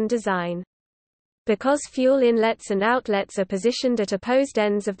piston design. Because fuel inlets and outlets are positioned at opposed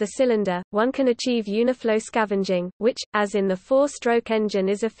ends of the cylinder, one can achieve uniflow scavenging, which, as in the 4-stroke engine,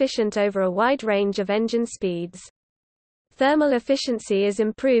 is efficient over a wide range of engine speeds. Thermal efficiency is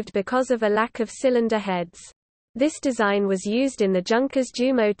improved because of a lack of cylinder heads. This design was used in the Junkers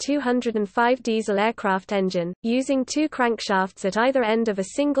Jumo 205 diesel aircraft engine, using 2 crankshafts at either end of a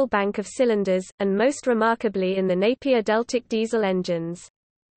single bank of cylinders, and most remarkably in the Napier Deltic diesel engines.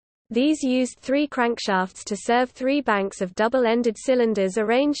 These used 3 crankshafts to serve 3 banks of double-ended cylinders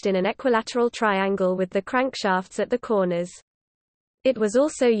arranged in an equilateral triangle with the crankshafts at the corners. It was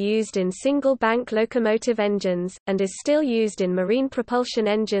also used in single-bank locomotive engines, and is still used in marine propulsion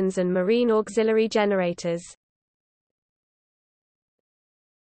engines and marine auxiliary generators.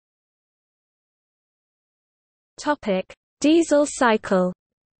 Diesel cycle.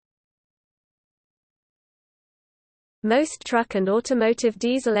 Most truck and automotive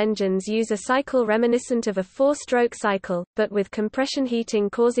diesel engines use a cycle reminiscent of a 4-stroke cycle, but with compression heating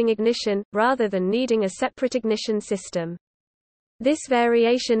causing ignition, rather than needing a separate ignition system. This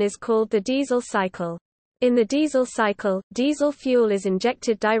variation is called the diesel cycle. In the diesel cycle, diesel fuel is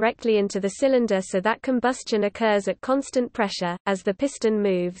injected directly into the cylinder so that combustion occurs at constant pressure, as the piston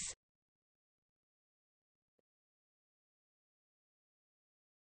moves.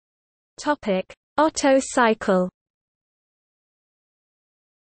 Otto cycle.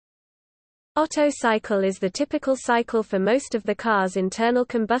 Otto cycle is the typical cycle for most of the car's internal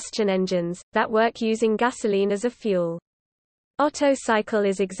combustion engines, that work using gasoline as a fuel. Otto cycle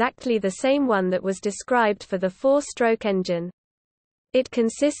is exactly the same one that was described for the four-stroke engine. It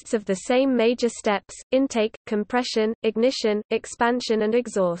consists of the same major steps: intake, compression, ignition, expansion and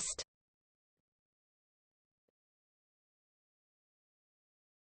exhaust.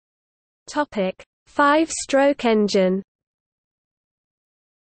 Five-stroke engine.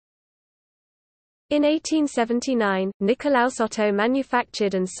 In 1879, Nikolaus Otto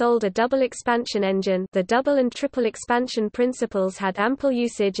manufactured and sold a double-expansion engine. The double and triple expansion principles had ample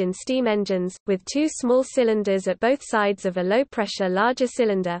usage in steam engines, with two small cylinders at both sides of a low-pressure larger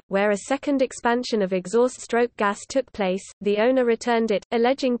cylinder, where a second expansion of exhaust-stroke gas took place. The owner returned it,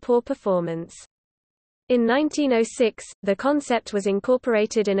 alleging poor performance. In 1906, the concept was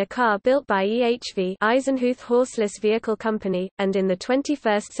incorporated in a car built by EHV Eisenhuth Horseless Vehicle Company, and in the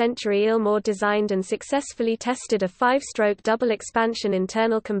 21st century Ilmor designed and successfully tested a five-stroke double-expansion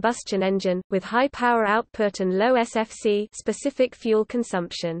internal combustion engine, with high power output and low SFC specific fuel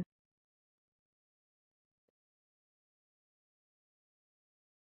consumption.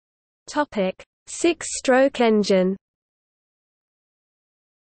 Six-stroke engine.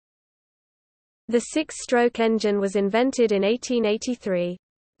 The six-stroke engine was invented in 1883.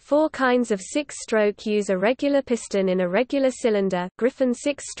 Four kinds of six-stroke use a regular piston in a regular cylinder: Griffon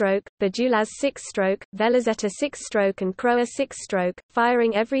six-stroke, Bajulaz six-stroke, Velazeta six-stroke and Croa six-stroke,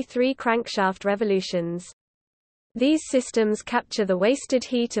 firing every 3 crankshaft revolutions. These systems capture the wasted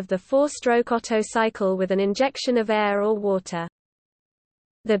heat of the four-stroke Otto cycle with an injection of air or water.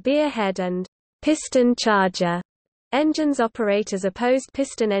 The beer head and piston charger engines operate as opposed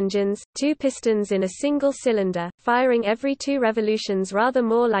piston engines, 2 pistons in a single cylinder, firing every 2 revolutions, rather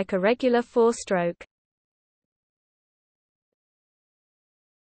more like a regular four-stroke.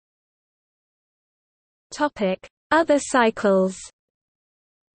 Other cycles.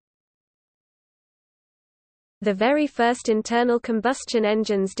 The very first internal combustion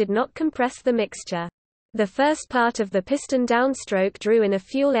engines did not compress the mixture. The first part of the piston downstroke drew in a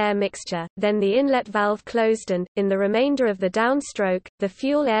fuel-air mixture, then the inlet valve closed and, in the remainder of the downstroke, the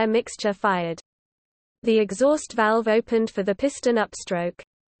fuel-air mixture fired. The exhaust valve opened for the piston upstroke.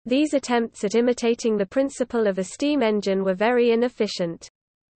 These attempts at imitating the principle of a steam engine were very inefficient.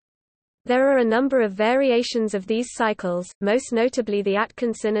 There are a number of variations of these cycles, most notably the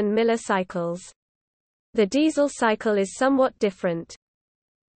Atkinson and Miller cycles. The diesel cycle is somewhat different.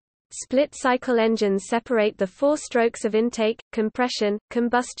 Split-cycle engines separate the 4 strokes of intake, compression,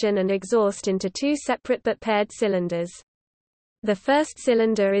 combustion and exhaust into 2 separate but paired cylinders. The first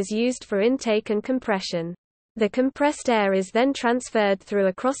cylinder is used for intake and compression. The compressed air is then transferred through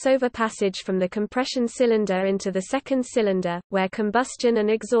a crossover passage from the compression cylinder into the second cylinder, where combustion and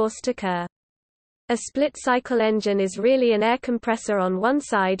exhaust occur. A split-cycle engine is really an air compressor on one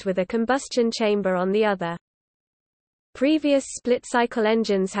side with a combustion chamber on the other. Previous split-cycle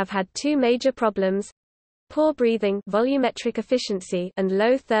engines have had 2 major problems: poor breathing, volumetric efficiency, and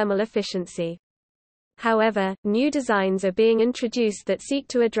low thermal efficiency. However, new designs are being introduced that seek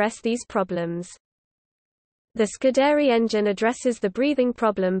to address these problems. The Scuderi engine addresses the breathing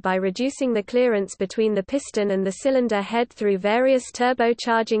problem by reducing the clearance between the piston and the cylinder head through various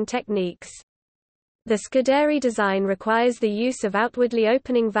turbocharging techniques. The Scuderi design requires the use of outwardly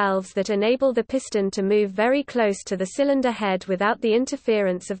opening valves that enable the piston to move very close to the cylinder head without the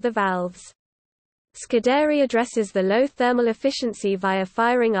interference of the valves. Scuderi addresses the low thermal efficiency via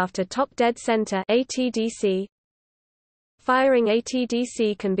firing after top dead center (ATDC). Firing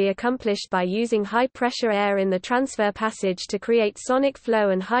ATDC can be accomplished by using high-pressure air in the transfer passage to create sonic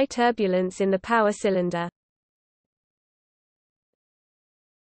flow and high turbulence in the power cylinder.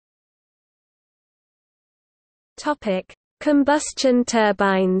 Combustion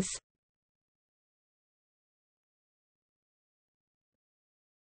turbines.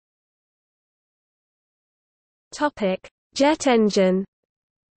 Jet engine.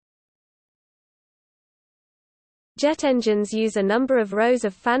 Jet engines use a number of rows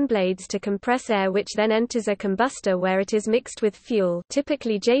of fan blades to compress air, which then enters a combustor where it is mixed with fuel,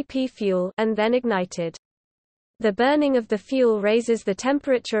 typically JP fuel, and then ignited. The burning of the fuel raises the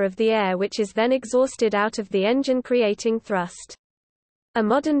temperature of the air, which is then exhausted out of the engine, creating thrust. A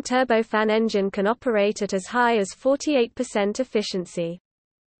modern turbofan engine can operate at as high as 48% efficiency.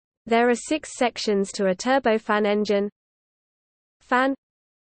 There are 6 sections to a turbofan engine: fan,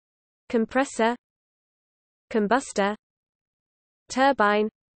 compressor, combustor, turbine,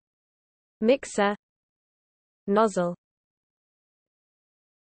 mixer, nozzle.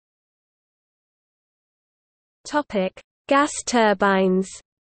 Gas turbines.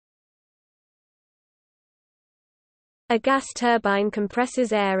 A gas turbine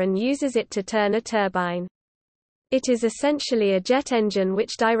compresses air and uses it to turn a turbine. It is essentially a jet engine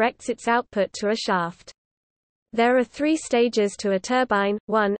which directs its output to a shaft. There are 3 stages to a turbine.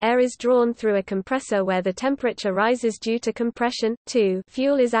 1. Air is drawn through a compressor where the temperature rises due to compression. 2.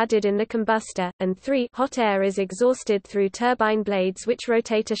 Fuel is added in the combustor. And 3. Hot air is exhausted through turbine blades which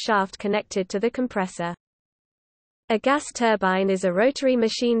rotate a shaft connected to the compressor. A gas turbine is a rotary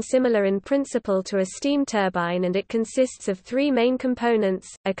machine similar in principle to a steam turbine, and it consists of 3 main components: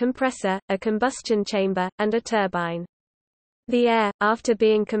 a compressor, a combustion chamber, and a turbine. The air, after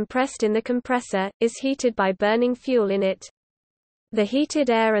being compressed in the compressor, is heated by burning fuel in it. The heated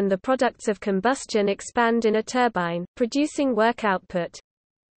air and the products of combustion expand in a turbine, producing work output.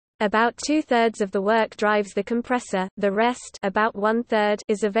 About 2/3 of the work drives the compressor, the rest, about 1/3,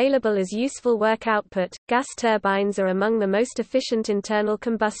 is available as useful work output. Gas turbines are among the most efficient internal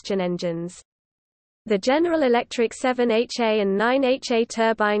combustion engines. The General Electric 7HA and 9HA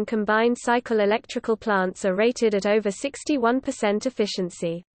turbine combined cycle electrical plants are rated at over 61%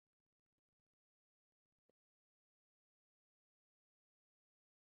 efficiency.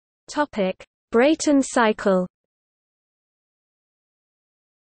 Topic: Brayton cycle.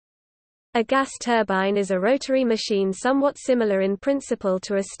 A gas turbine is a rotary machine somewhat similar in principle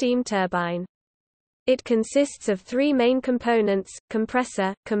to a steam turbine. It consists of 3 main components: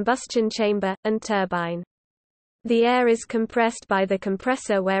 compressor, combustion chamber, and turbine. The air is compressed by the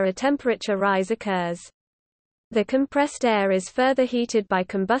compressor where a temperature rise occurs. The compressed air is further heated by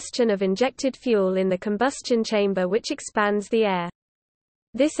combustion of injected fuel in the combustion chamber, which expands the air.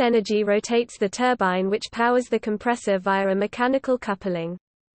 This energy rotates the turbine, which powers the compressor via a mechanical coupling.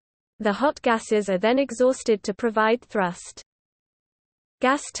 The hot gases are then exhausted to provide thrust.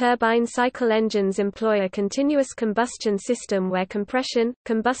 Gas turbine cycle engines employ a continuous combustion system where compression,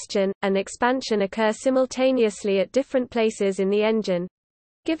 combustion, and expansion occur simultaneously at different places in the engine,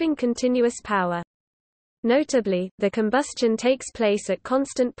 giving continuous power. Notably, the combustion takes place at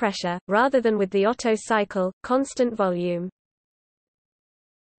constant pressure, rather than with the Otto cycle, constant volume.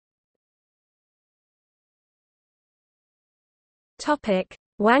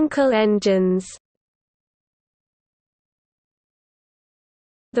 Wankel engines.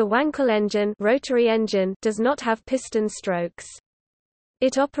 The Wankel engine, rotary engine does not have piston strokes.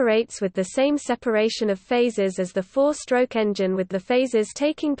 It operates with the same separation of phases as the 4-stroke engine, with the phases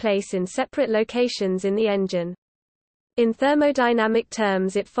taking place in separate locations in the engine. In thermodynamic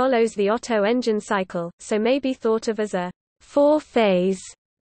terms it follows the Otto engine cycle, so may be thought of as a 4-phase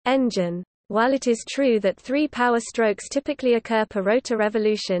engine. While it is true that 3 power strokes typically occur per rotor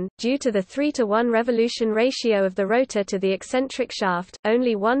revolution, due to the 3-to-1 revolution ratio of the rotor to the eccentric shaft,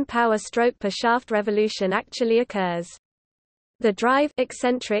 only 1 power stroke per shaft revolution actually occurs. The drive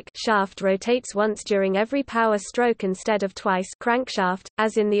eccentric shaft rotates once during every power stroke instead of twice crankshaft,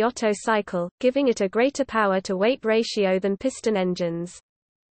 as in the Otto cycle, giving it a greater power-to-weight ratio than piston engines.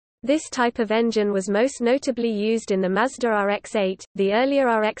 This type of engine was most notably used in the Mazda RX-8, the earlier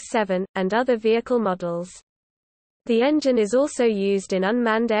RX-7, and other vehicle models. The engine is also used in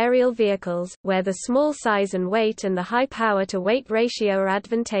unmanned aerial vehicles, where the small size and weight and the high power-to-weight ratio are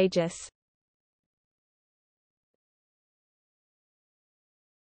advantageous.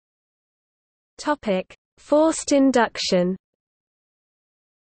 Forced induction.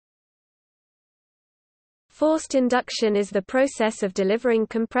 Forced induction is the process of delivering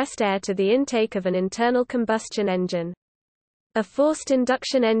compressed air to the intake of an internal combustion engine. A forced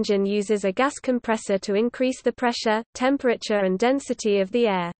induction engine uses a gas compressor to increase the pressure, temperature and density of the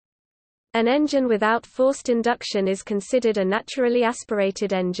air. An engine without forced induction is considered a naturally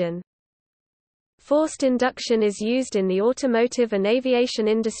aspirated engine. Forced induction is used in the automotive and aviation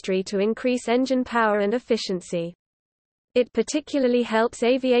industry to increase engine power and efficiency. It particularly helps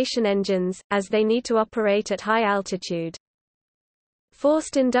aviation engines, as they need to operate at high altitude.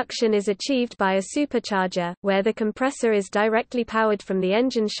 Forced induction is achieved by a supercharger, where the compressor is directly powered from the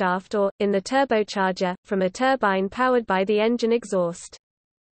engine shaft or, in the turbocharger, from a turbine powered by the engine exhaust.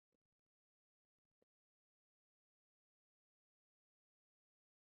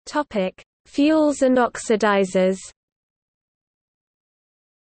 Fuels and oxidizers.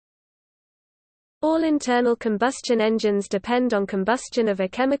 All internal combustion engines depend on combustion of a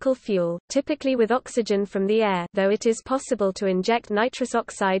chemical fuel, typically with oxygen from the air, though it is possible to inject nitrous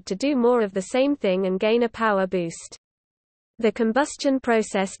oxide to do more of the same thing and gain a power boost. The combustion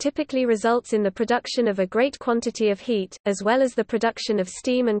process typically results in the production of a great quantity of heat, as well as the production of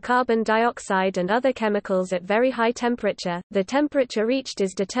steam and carbon dioxide and other chemicals at very high temperature. The temperature reached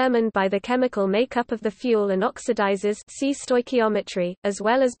is determined by the chemical makeup of the fuel and oxidizers, see stoichiometry, as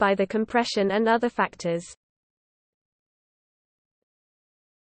well as by the compression and other factors.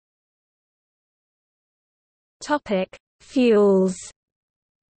 Topic: Fuels.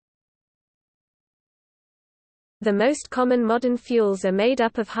 The most common modern fuels are made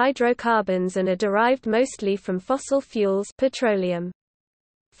up of hydrocarbons and are derived mostly from fossil fuels, petroleum.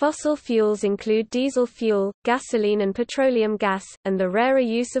 Fossil fuels include diesel fuel, gasoline and petroleum gas, and the rarer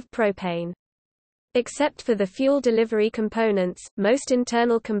use of propane. Except for the fuel delivery components, most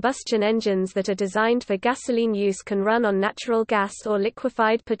internal combustion engines that are designed for gasoline use can run on natural gas or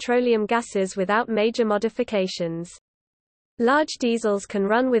liquefied petroleum gases without major modifications. Large diesels can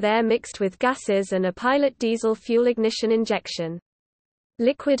run with air mixed with gases and a pilot diesel fuel ignition injection.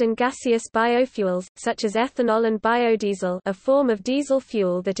 Liquid and gaseous biofuels, such as ethanol and biodiesel, a form of diesel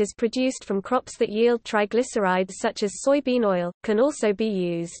fuel that is produced from crops that yield triglycerides such as soybean oil, can also be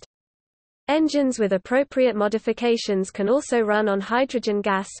used. Engines with appropriate modifications can also run on hydrogen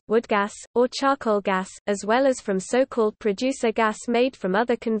gas, wood gas, or charcoal gas, as well as from so-called producer gas made from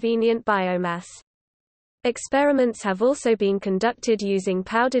other convenient biomass. Experiments have also been conducted using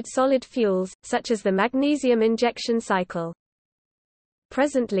powdered solid fuels, such as the magnesium injection cycle.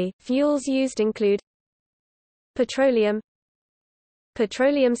 Presently, fuels used include petroleum,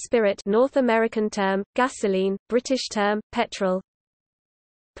 petroleum spirit, North American term, gasoline, British term, petrol,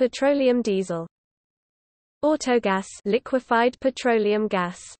 petroleum diesel, autogas, liquefied petroleum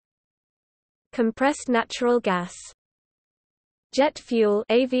gas, compressed natural gas, jet fuel,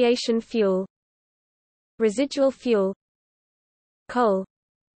 aviation fuel, residual fuel, coal.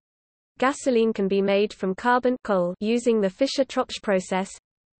 Gasoline can be made from carbon coal using the Fischer-Tropsch process.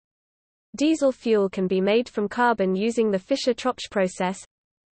 Diesel fuel can be made from carbon using the Fischer-Tropsch process.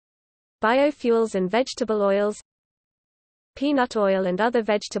 Biofuels and vegetable oils, peanut oil and other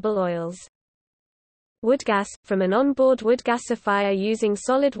vegetable oils. Wood gas, from an onboard wood gasifier using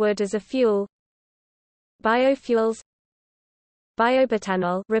solid wood as a fuel. Biofuels.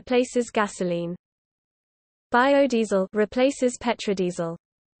 Biobutanol replaces gasoline. Biodiesel replaces petrodiesel.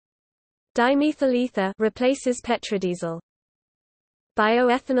 Dimethyl ether replaces petrodiesel.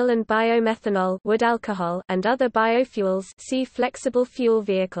 Bioethanol and biomethanol, wood alcohol, and other biofuels, see flexible fuel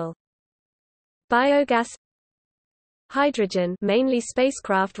vehicle. Biogas. Hydrogen, mainly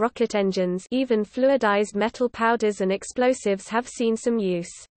spacecraft rocket engines, even fluidized metal powders and explosives have seen some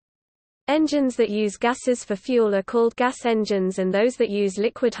use. Engines that use gases for fuel are called gas engines and those that use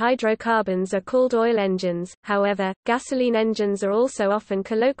liquid hydrocarbons are called oil engines. However, gasoline engines are also often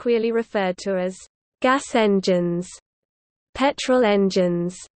colloquially referred to as gas engines, petrol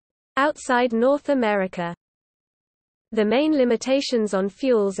engines, outside North America. The main limitations on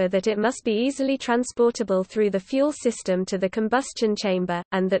fuels are that it must be easily transportable through the fuel system to the combustion chamber,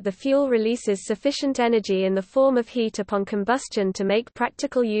 and that the fuel releases sufficient energy in the form of heat upon combustion to make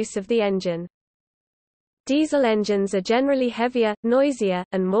practical use of the engine. Diesel engines are generally heavier, noisier,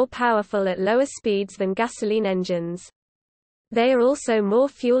 and more powerful at lower speeds than gasoline engines. They are also more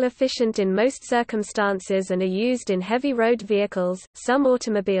fuel efficient in most circumstances and are used in heavy road vehicles, some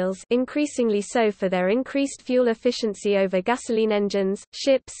automobiles, increasingly so for their increased fuel efficiency over gasoline engines,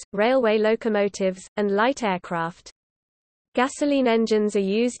 ships, railway locomotives, and light aircraft. Gasoline engines are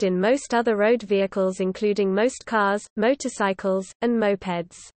used in most other road vehicles including most cars, motorcycles, and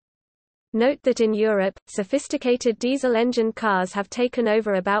mopeds. Note that in Europe, sophisticated diesel engine cars have taken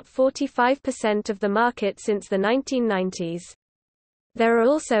over about 45% of the market since the 1990s. There are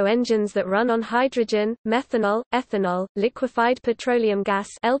also engines that run on hydrogen, methanol, ethanol, liquefied petroleum gas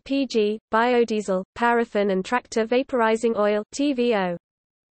 (LPG), biodiesel, paraffin and tractor vaporizing oil (TVO).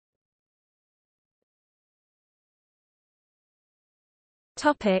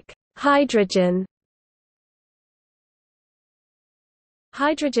 Topic: Hydrogen.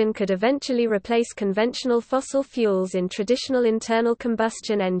 Hydrogen could eventually replace conventional fossil fuels in traditional internal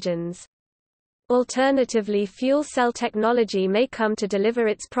combustion engines. Alternatively, fuel cell technology may come to deliver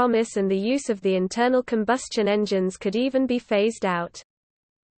its promise and the use of the internal combustion engines could even be phased out.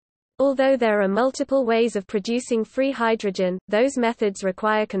 Although there are multiple ways of producing free hydrogen, those methods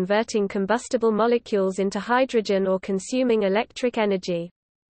require converting combustible molecules into hydrogen or consuming electric energy.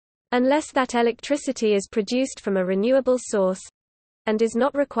 Unless that electricity is produced from a renewable source, and is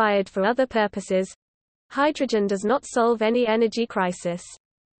not required for other purposes, hydrogen does not solve any energy crisis.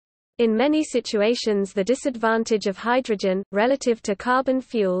 In many situations the disadvantage of hydrogen, relative to carbon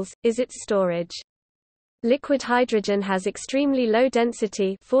fuels, is its storage. Liquid hydrogen has extremely low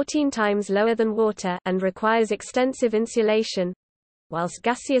density, 14 times lower than water, and requires extensive insulation, whilst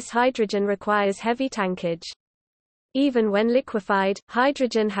gaseous hydrogen requires heavy tankage. Even when liquefied,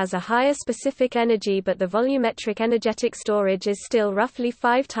 hydrogen has a higher specific energy, but the volumetric energetic storage is still roughly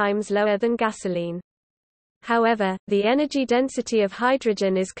 5 times lower than gasoline. However, the energy density of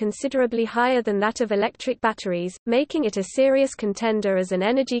hydrogen is considerably higher than that of electric batteries, making it a serious contender as an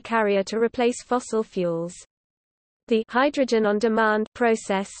energy carrier to replace fossil fuels. The hydrogen-on-demand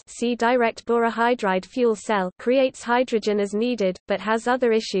process, see direct borohydride fuel cell, creates hydrogen as needed, but has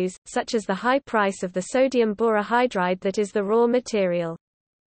other issues, such as the high price of the sodium borohydride that is the raw material.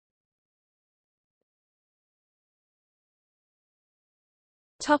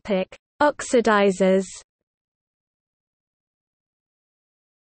 Oxidizers.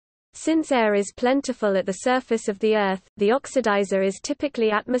 Since air is plentiful at the surface of the Earth, the oxidizer is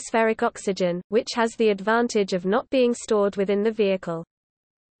typically atmospheric oxygen, which has the advantage of not being stored within the vehicle.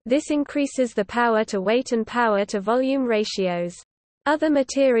 This increases the power-to-weight and power-to-volume ratios. Other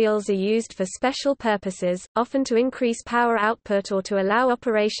materials are used for special purposes, often to increase power output or to allow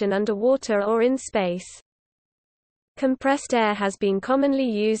operation underwater or in space. Compressed air has been commonly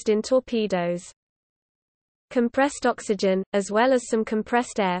used in torpedoes. Compressed oxygen, as well as some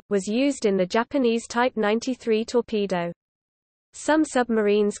compressed air, was used in the Japanese Type 93 torpedo. Some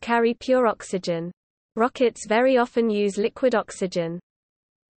submarines carry pure oxygen. Rockets very often use liquid oxygen.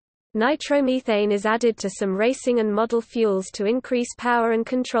 Nitromethane is added to some racing and model fuels to increase power and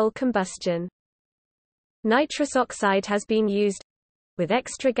control combustion. Nitrous oxide has been used, with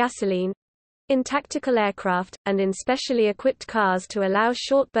extra gasoline, in tactical aircraft, and in specially equipped cars to allow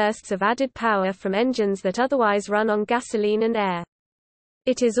short bursts of added power from engines that otherwise run on gasoline and air.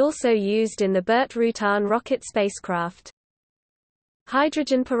 It is also used in the Burt Rutan rocket spacecraft.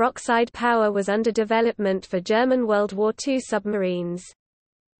 Hydrogen peroxide power was under development for German World War II submarines.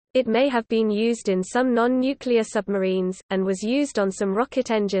 It may have been used in some non-nuclear submarines, and was used on some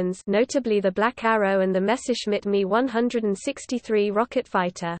rocket engines, notably the Black Arrow and the Messerschmitt Me 163 rocket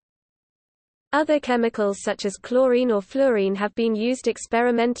fighter. Other chemicals such as chlorine or fluorine have been used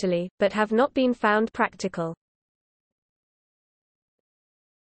experimentally, but have not been found practical.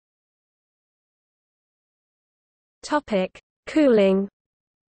 Cooling.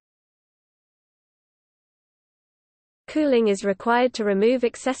 Cooling is required to remove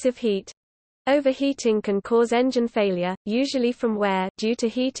excessive heat. Overheating can cause engine failure, usually from wear, due to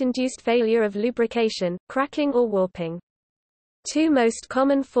heat-induced failure of lubrication, cracking or warping. Two most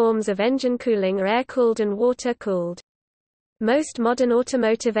common forms of engine cooling are air-cooled and water-cooled. Most modern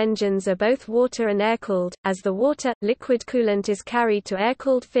automotive engines are both water and air-cooled, as the water-liquid coolant is carried to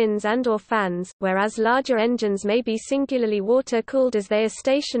air-cooled fins and/or fans, whereas larger engines may be singularly water-cooled as they are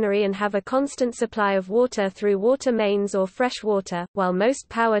stationary and have a constant supply of water through water mains or fresh water, while most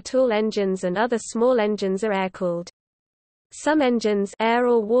power tool engines and other small engines are air-cooled. Some engines, air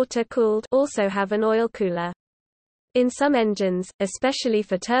or water-cooled, also have an oil cooler. In some engines, especially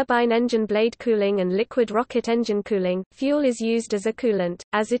for turbine engine blade cooling and liquid rocket engine cooling, fuel is used as a coolant,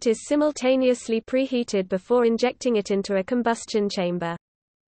 as it is simultaneously preheated before injecting it into a combustion chamber.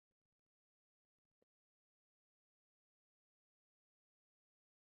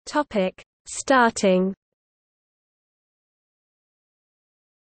 Starting.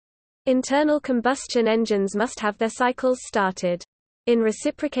 Internal combustion engines must have their cycles started. In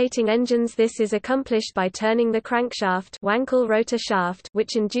reciprocating engines this is accomplished by turning the crankshaft Wankel rotor shaft,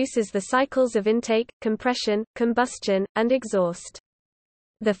 which induces the cycles of intake, compression, combustion, and exhaust.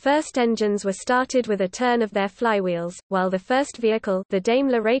 The first engines were started with a turn of their flywheels, while the first vehicle, the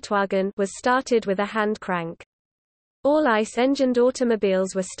Daimler Reitwagen, was started with a hand crank. All ICE-engined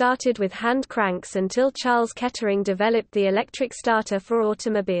automobiles were started with hand cranks until Charles Kettering developed the electric starter for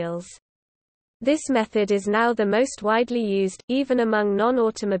automobiles. This method is now the most widely used, even among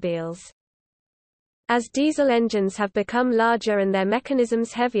non-automobiles. As diesel engines have become larger and their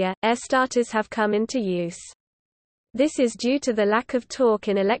mechanisms heavier, air starters have come into use. This is due to the lack of torque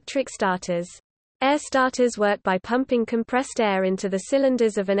in electric starters. Air starters work by pumping compressed air into the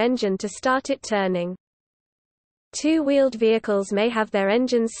cylinders of an engine to start it turning. Two-wheeled vehicles may have their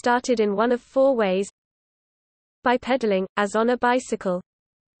engines started in one of four ways: by pedaling, as on a bicycle;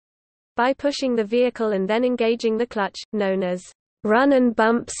 by pushing the vehicle and then engaging the clutch, known as run and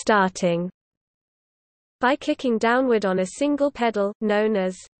bump starting; by kicking downward on a single pedal, known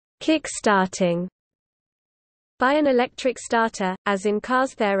as kick-starting; by an electric starter, as in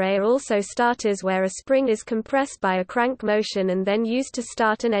cars. There are also starters where a spring is compressed by a crank motion and then used to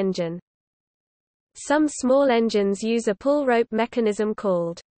start an engine. Some small engines use a pull rope mechanism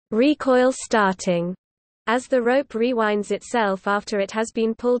called recoil starting, as the rope rewinds itself after it has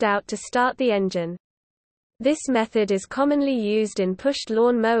been pulled out to start the engine. This method is commonly used in pushed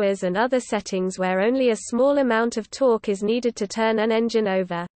lawn mowers and other settings where only a small amount of torque is needed to turn an engine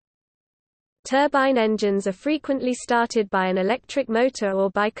over. Turbine engines are frequently started by an electric motor or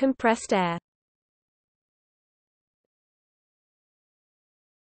by compressed air.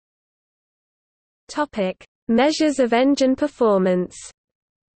 Topic: Measures of engine performance.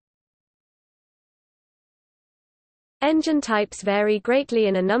 Engine types vary greatly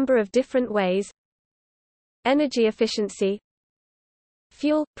in a number of different ways. Energy efficiency,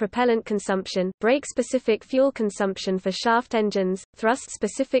 fuel, propellant consumption, brake-specific fuel consumption for shaft engines,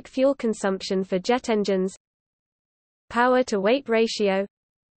 thrust-specific fuel consumption for jet engines, power-to-weight ratio,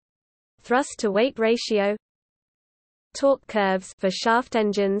 thrust-to-weight ratio, torque curves for shaft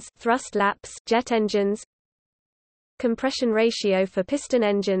engines, thrust laps, jet engines, compression ratio for piston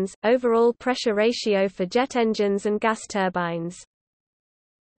engines, overall pressure ratio for jet engines and gas turbines.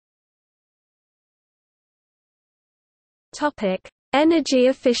 Topic: Energy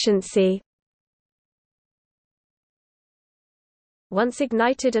efficiency. Once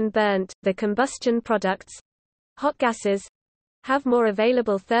ignited and burnt, the combustion products, hot gases, have more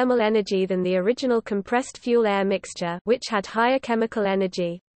available thermal energy than the original compressed fuel-air mixture, which had higher chemical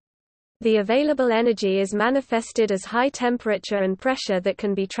energy. The available energy is manifested as high temperature and pressure that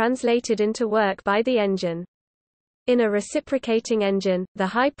can be translated into work by the engine. In a reciprocating engine, the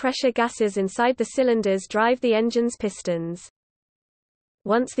high-pressure gases inside the cylinders drive the engine's pistons.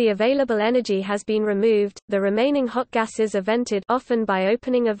 Once the available energy has been removed, the remaining hot gases are vented, often by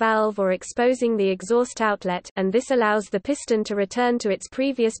opening a valve or exposing the exhaust outlet, and this allows the piston to return to its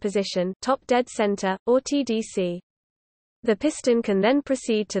previous position, top dead center, or TDC. The piston can then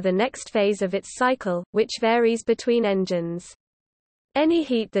proceed to the next phase of its cycle, which varies between engines. Any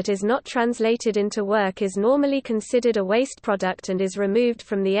heat that is not translated into work is normally considered a waste product and is removed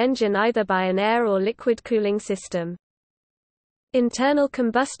from the engine either by an air or liquid cooling system. Internal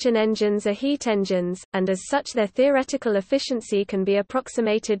combustion engines are heat engines, and as such their theoretical efficiency can be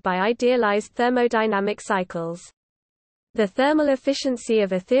approximated by idealized thermodynamic cycles. The thermal efficiency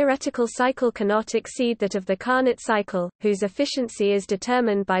of a theoretical cycle cannot exceed that of the Carnot cycle, whose efficiency is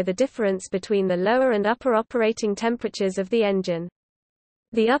determined by the difference between the lower and upper operating temperatures of the engine.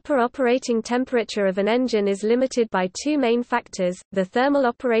 The upper operating temperature of an engine is limited by two main factors, the thermal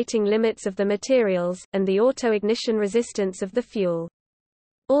operating limits of the materials, and the auto-ignition resistance of the fuel.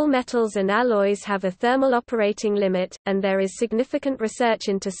 All metals and alloys have a thermal operating limit, and there is significant research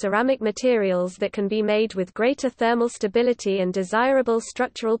into ceramic materials that can be made with greater thermal stability and desirable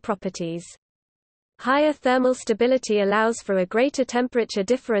structural properties. Higher thermal stability allows for a greater temperature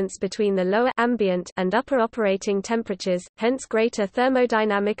difference between the lower ambient and upper operating temperatures, hence greater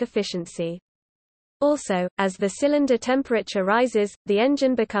thermodynamic efficiency. Also, as the cylinder temperature rises, the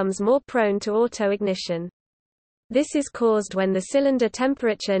engine becomes more prone to auto-ignition. This is caused when the cylinder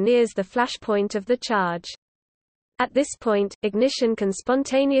temperature nears the flash point of the charge. At this point, ignition can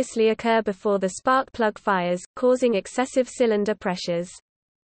spontaneously occur before the spark plug fires, causing excessive cylinder pressures.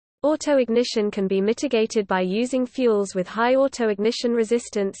 Auto-ignition can be mitigated by using fuels with high auto-ignition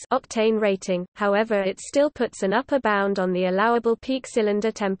resistance octane rating, however it still puts an upper bound on the allowable peak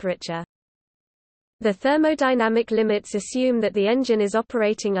cylinder temperature. The thermodynamic limits assume that the engine is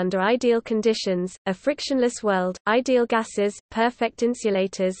operating under ideal conditions, a frictionless world, ideal gases, perfect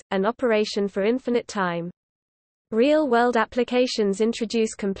insulators, and operation for infinite time. Real-world applications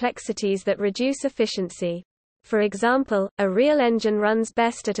introduce complexities that reduce efficiency. For example, a real engine runs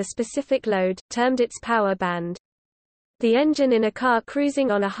best at a specific load, termed its power band. The engine in a car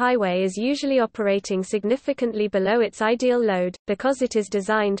cruising on a highway is usually operating significantly below its ideal load, because it is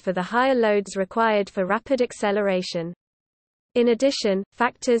designed for the higher loads required for rapid acceleration. In addition,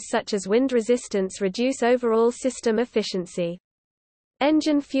 factors such as wind resistance reduce overall system efficiency.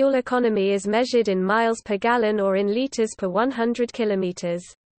 Engine fuel economy is measured in miles per gallon or in liters per 100 kilometers.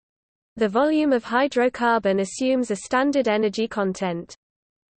 The volume of hydrocarbon assumes a standard energy content.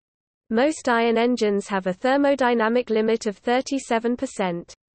 Most iron engines have a thermodynamic limit of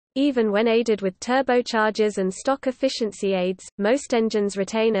 37%. Even when aided with turbochargers and stock efficiency aids, most engines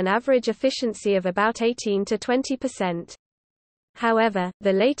retain an average efficiency of about 18 to 20%. However,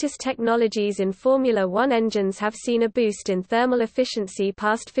 the latest technologies in Formula One engines have seen a boost in thermal efficiency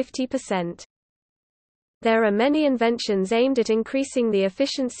past 50%. There are many inventions aimed at increasing the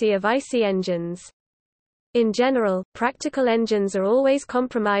efficiency of IC engines. In general, practical engines are always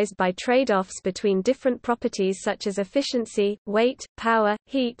compromised by trade-offs between different properties such as efficiency, weight, power,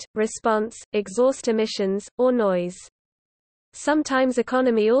 heat, response, exhaust emissions, or noise. Sometimes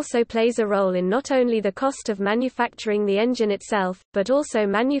economy also plays a role in not only the cost of manufacturing the engine itself, but also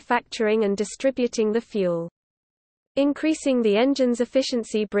manufacturing and distributing the fuel. Increasing the engine's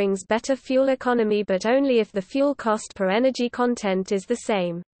efficiency brings better fuel economy, but only if the fuel cost per energy content is the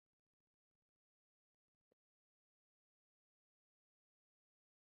same.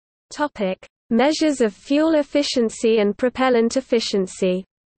 Topic: Measures of fuel efficiency and propellant efficiency.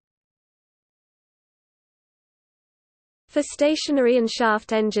 For stationary and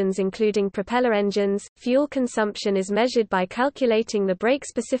shaft engines including propeller engines, fuel consumption is measured by calculating the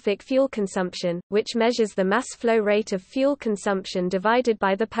brake-specific fuel consumption, which measures the mass flow rate of fuel consumption divided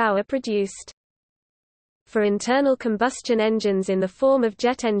by the power produced. For internal combustion engines in the form of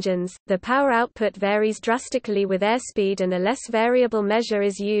jet engines, the power output varies drastically with airspeed and a less variable measure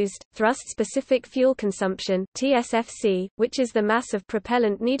is used, thrust-specific fuel consumption (TSFC), which is the mass of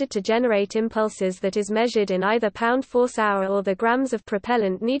propellant needed to generate impulses that is measured in either pound-force-hour or the grams of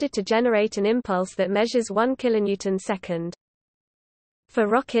propellant needed to generate an impulse that measures 1 kilonewton-second. For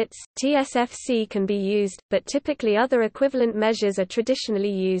rockets, TSFC can be used, but typically other equivalent measures are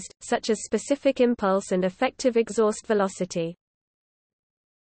traditionally used, such as specific impulse and effective exhaust velocity.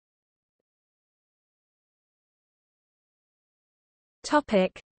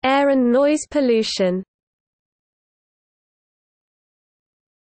 Topic: Air and noise pollution.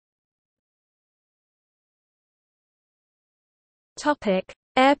 Topic: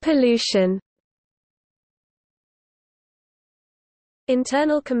 Air pollution.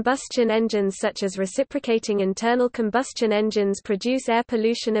 Internal combustion engines such as reciprocating internal combustion engines produce air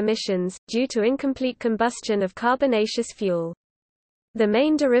pollution emissions, due to incomplete combustion of carbonaceous fuel. The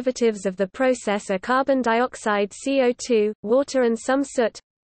main derivatives of the process are carbon dioxide CO2, water and some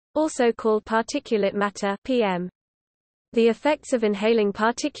soot—also called particulate matter PM. The effects of inhaling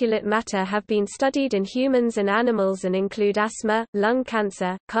particulate matter have been studied in humans and animals and include asthma, lung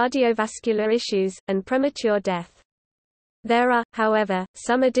cancer, cardiovascular issues, and premature death. There are, however,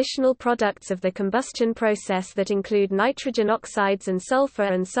 some additional products of the combustion process that include nitrogen oxides and sulfur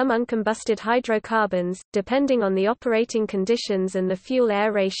and some uncombusted hydrocarbons, depending on the operating conditions and the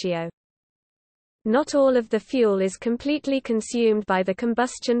fuel-air ratio. Not all of the fuel is completely consumed by the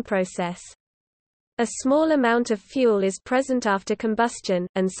combustion process. A small amount of fuel is present after combustion,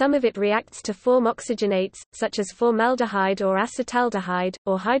 and some of it reacts to form oxygenates, such as formaldehyde or acetaldehyde,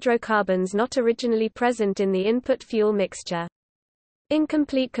 or hydrocarbons not originally present in the input fuel mixture.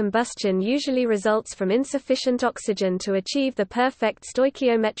 Incomplete combustion usually results from insufficient oxygen to achieve the perfect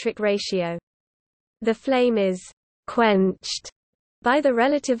stoichiometric ratio. The flame is quenched by the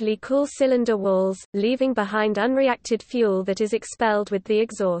relatively cool cylinder walls, leaving behind unreacted fuel that is expelled with the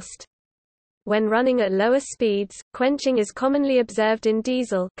exhaust. When running at lower speeds, quenching is commonly observed in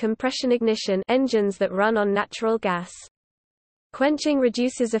diesel compression ignition engines that run on natural gas. Quenching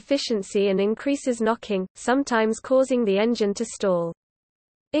reduces efficiency and increases knocking, sometimes causing the engine to stall.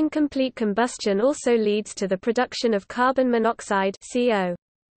 Incomplete combustion also leads to the production of carbon monoxide (CO).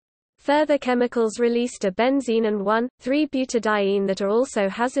 Further chemicals released are benzene and 1,3-butadiene that are also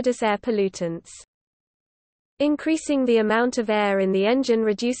hazardous air pollutants. Increasing the amount of air in the engine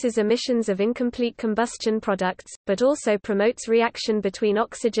reduces emissions of incomplete combustion products, but also promotes reaction between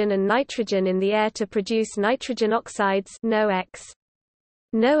oxygen and nitrogen in the air to produce nitrogen oxides (NOx).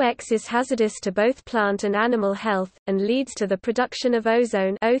 NOx is hazardous to both plant and animal health, and leads to the production of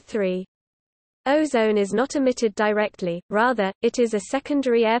ozone O3. Ozone is not emitted directly, rather, it is a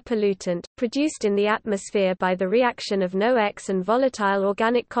secondary air pollutant, produced in the atmosphere by the reaction of NOx and volatile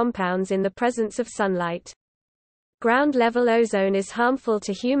organic compounds in the presence of sunlight. Ground-level ozone is harmful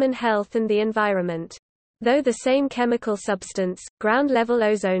to human health and the environment. Though the same chemical substance, ground-level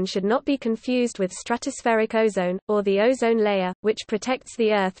ozone should not be confused with stratospheric ozone, or the ozone layer, which protects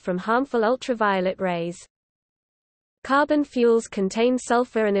the Earth from harmful ultraviolet rays. Carbon fuels contain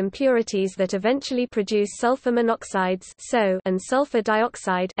sulfur and impurities that eventually produce sulfur monoxides and sulfur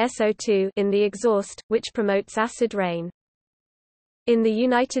dioxide (SO2) in the exhaust, which promotes acid rain. In the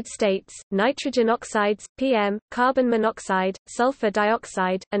United States, nitrogen oxides, PM, carbon monoxide, sulfur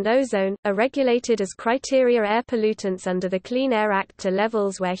dioxide, and ozone, are regulated as criteria air pollutants under the Clean Air Act to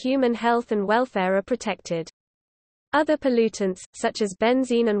levels where human health and welfare are protected. Other pollutants, such as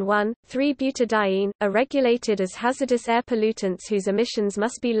benzene and 1,3-butadiene, are regulated as hazardous air pollutants whose emissions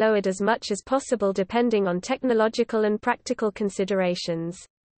must be lowered as much as possible depending on technological and practical considerations.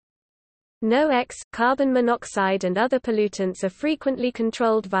 NOx, carbon monoxide and other pollutants are frequently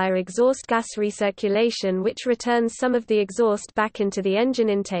controlled via exhaust gas recirculation, which returns some of the exhaust back into the engine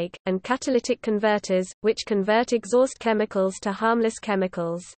intake, and catalytic converters, which convert exhaust chemicals to harmless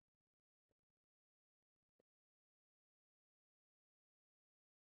chemicals.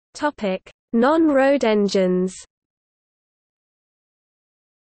 Non-road engines.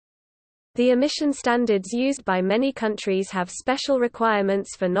 The emission standards used by many countries have special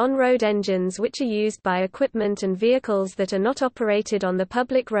requirements for non-road engines which are used by equipment and vehicles that are not operated on the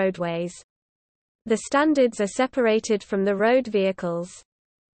public roadways. The standards are separated from the road vehicles.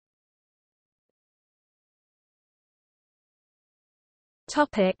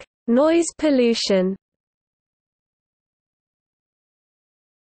 Noise pollution.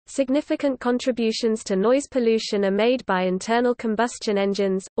 Significant contributions to noise pollution are made by internal combustion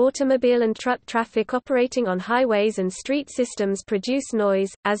engines. Automobile and truck traffic operating on highways and street systems produce noise,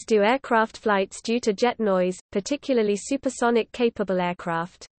 as do aircraft flights due to jet noise, particularly supersonic-capable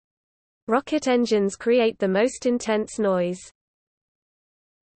aircraft. Rocket engines create the most intense noise.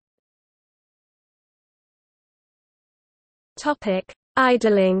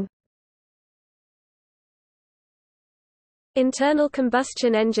 Idling. Internal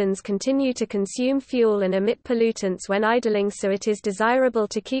combustion engines continue to consume fuel and emit pollutants when idling, so it is desirable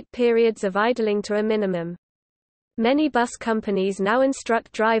to keep periods of idling to a minimum. Many bus companies now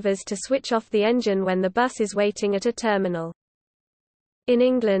instruct drivers to switch off the engine when the bus is waiting at a terminal. In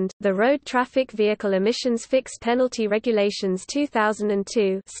England, the Road Traffic Vehicle Emissions Fixed Penalty Regulations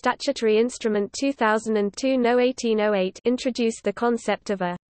 2002 Statutory Instrument 2002 No. 1808 introduced the concept of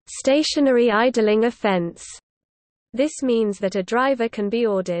a stationary idling offence. This means that a driver can be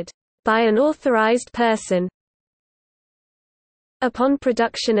ordered by an authorized person, upon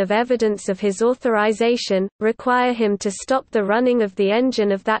production of evidence of his authorization, require him to stop the running of the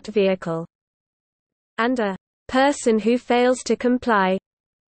engine of that vehicle, and a person who fails to comply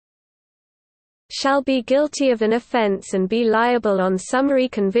shall be guilty of an offence and be liable on summary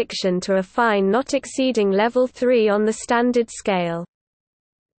conviction to a fine not exceeding level 3 on the standard scale.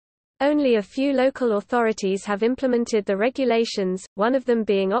 Only a few local authorities have implemented the regulations, one of them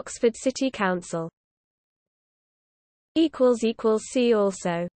being Oxford City Council. See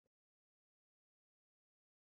also